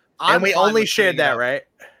you. And we only shared that, right?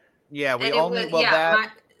 Yeah, we And only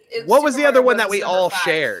what was the other one that we all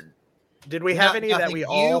shared? Did we have any that we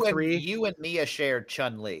all three? You and Mia shared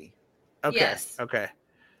Chun-Li. Okay. Yes. Okay.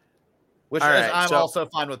 Which I'm also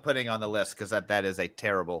fine with putting on the list because that is a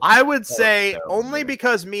terrible. I would say only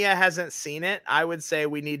because Mia hasn't seen it. I would say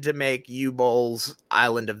we need to make U-Bowl's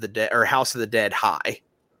Island of the Dead or House of the Dead high,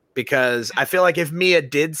 because I feel like if Mia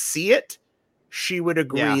did see it, she would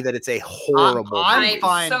agree that it's a horrible. I'm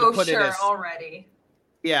fine to put it as already.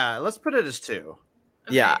 Yeah, let's put it as 2.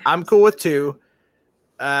 Okay. Yeah, I'm cool with 2.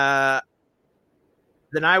 Then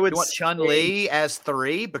I would want Chun-Li as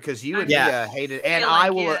 3 because you and Mia hated, and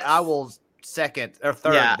I will second or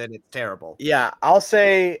third that it's terrible. Yeah, I'll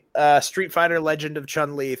say Street Fighter Legend of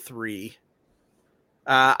Chun-Li 3.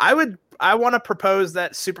 I want to propose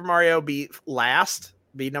that Super Mario be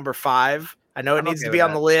number 5. I know it needs to be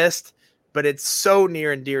on the list, but it's so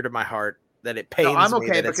near and dear to my heart that it pains me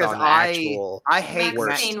that it's on the actual. I hate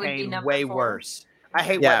Max Payne way worse. I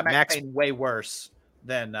hate Max Payne way worse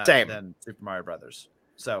than Super Mario Brothers.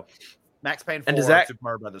 So Max Payne 4, Super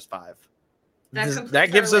Mario Brothers 5. That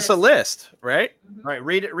gives us a list, right? All right,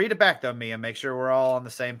 read it back though, Mia. Make sure we're all on the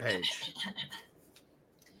same page.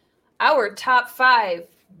 Our top 5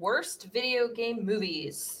 worst video game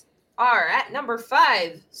movies are at number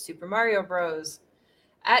 5, Super Mario Bros.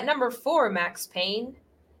 At number 4, Max Payne.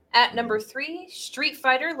 At number 3, Street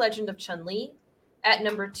Fighter Legend of Chun-Li. At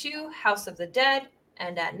number 2, House of the Dead.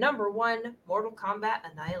 And at number 1, Mortal Kombat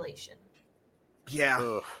Annihilation.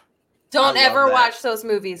 Yeah. Don't ever watch those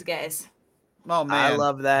movies, guys. Oh, man. I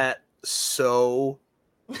love that so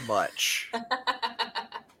much.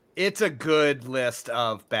 It's a good list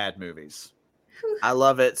of bad movies. I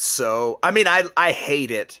love it so. I mean, I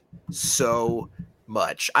hate it so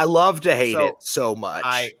much. I love to hate it so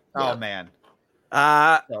much. Oh, man.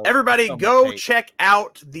 Everybody go check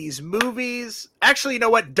out these movies. Actually, you know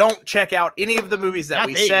what? Don't check out any of the movies that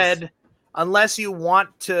we said unless you want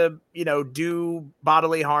to, do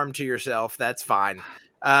bodily harm to yourself. That's fine.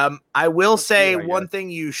 I will say one thing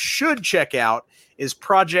you should check out is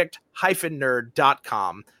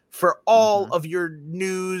project-nerd.com for all of your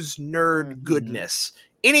news nerd goodness.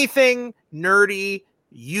 Anything nerdy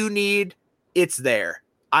you need, it's there.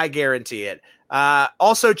 I guarantee it.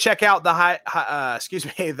 Also check out the High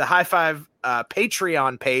Five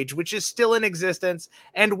Patreon page, which is still in existence,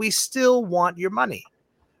 and we still want your money.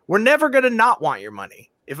 We're never going to not want your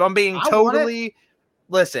money. If I'm being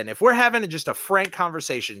listen, if we're having just a frank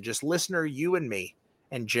conversation, just listener, you and me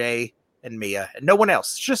and Jay and Mia and no one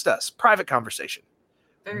else, it's just us, private conversation.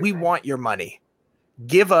 We want your money.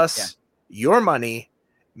 Give us your money.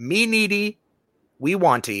 Me needy, we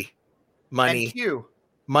wanty, money. And you.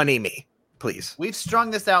 Money me. Please. We've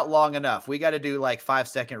strung this out long enough. We got to do like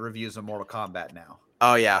 5-second reviews of Mortal Kombat now.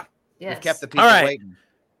 Oh, yeah. Yes. We've kept the people waiting.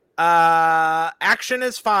 Action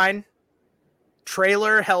is fine.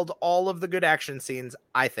 Trailer held all of the good action scenes,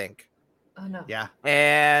 I think. Oh, no. Yeah.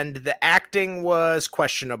 And the acting was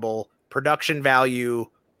questionable. Production value,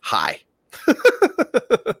 high.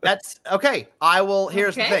 That's okay.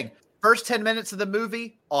 Here's the thing. First 10 minutes of the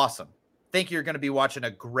movie, awesome. Think you're going to be watching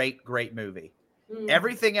a great, great movie.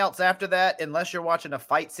 Everything else after that, unless you're watching a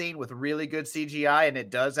fight scene with really good CGI, and it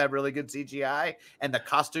does have really good CGI, and the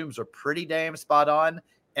costumes are pretty damn spot on,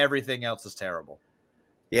 everything else is terrible.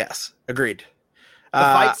 Yes, agreed. The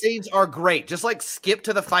fight scenes are great. Just like skip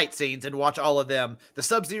to the fight scenes and watch all of them. The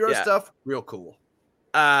Sub-Zero stuff, real cool.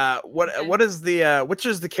 What is the which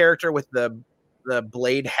is the character with the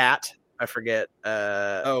blade hat? I forget.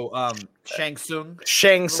 Shang Tsung.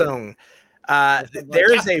 Shang Tsung.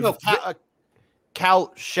 There is a Kung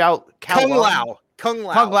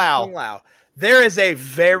Lao. There is a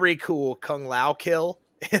very cool Kung Lao kill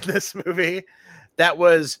in this movie that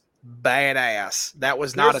was badass. That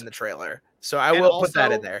was not in the trailer. So I will put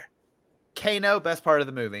that in there. Kano, best part of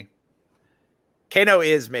the movie. Kano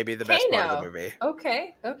is maybe the best part of the movie.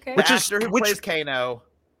 Okay. Which is who plays Kano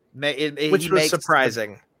which was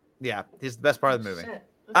surprising. He's the best part of the movie.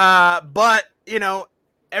 But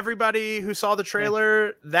everybody who saw the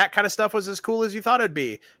trailer, that kind of stuff was as cool as you thought it'd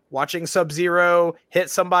be. Watching Sub-Zero hit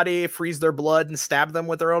somebody, freeze their blood, and stab them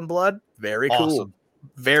with their own blood. Very cool.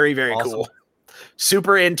 Very, very cool.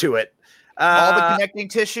 Super into it. All the connecting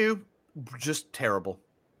tissue, just terrible.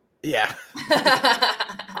 Yeah.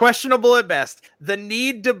 Questionable at best. The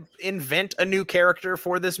need to invent a new character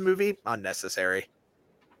for this movie, unnecessary.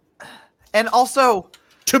 And also,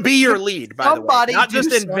 to be your lead, by the way. Not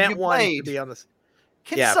just invent one to be on this.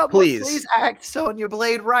 Can someone please act Sonya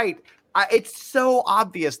Blade right? It's so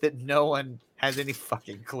obvious that no one has any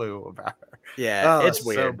fucking clue about her. Yeah, it's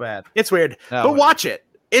weird. So bad. It's weird. But watch it.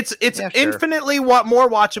 It's infinitely more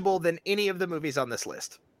watchable than any of the movies on this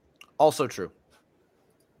list. Also true.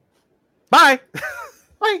 Bye.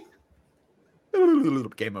 Bye.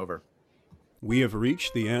 Game over. We have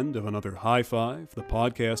reached the end of another High Five, the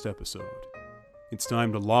podcast episode. It's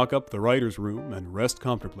time to lock up the writer's room and rest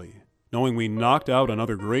comfortably, knowing we knocked out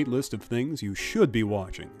another great list of things you should be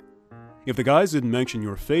watching. If the guys didn't mention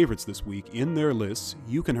your favorites this week in their lists,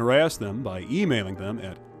 you can harass them by emailing them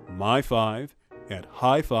at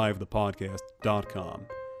myfive@highfivethepodcast.com.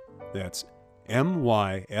 That's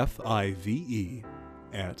MYFIVE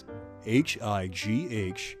at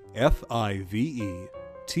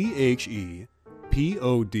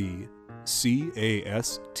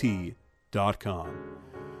HIGHFIVETHEPODCAST.com.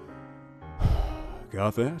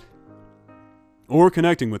 Got that? Or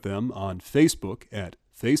connecting with them on Facebook at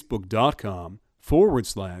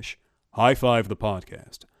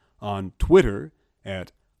facebook.com/High5thepodcast, on Twitter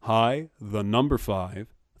at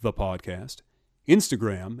High5thepodcast,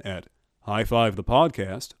 Instagram at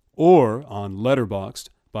High5thepodcast, or on Letterboxd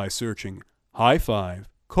by searching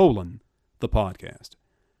High5:the podcast.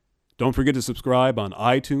 Don't forget to subscribe on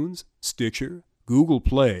iTunes, Stitcher, Google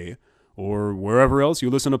Play, or wherever else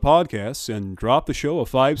you listen to podcasts, and drop the show a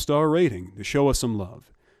 5-star rating to show us some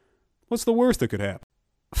love. What's the worst that could happen?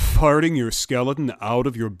 Farting your skeleton out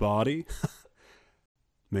of your body?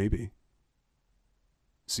 Maybe.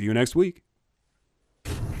 See you next week.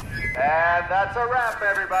 And that's a wrap,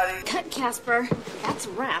 everybody. Cut, Casper. That's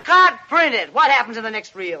a wrap. Cut, print it. What happens in the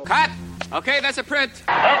next reel? Cut. Okay, that's a print. Okay,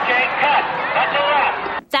 cut. That's a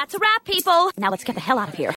wrap. That's a wrap, people. Now let's get the hell out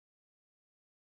of here.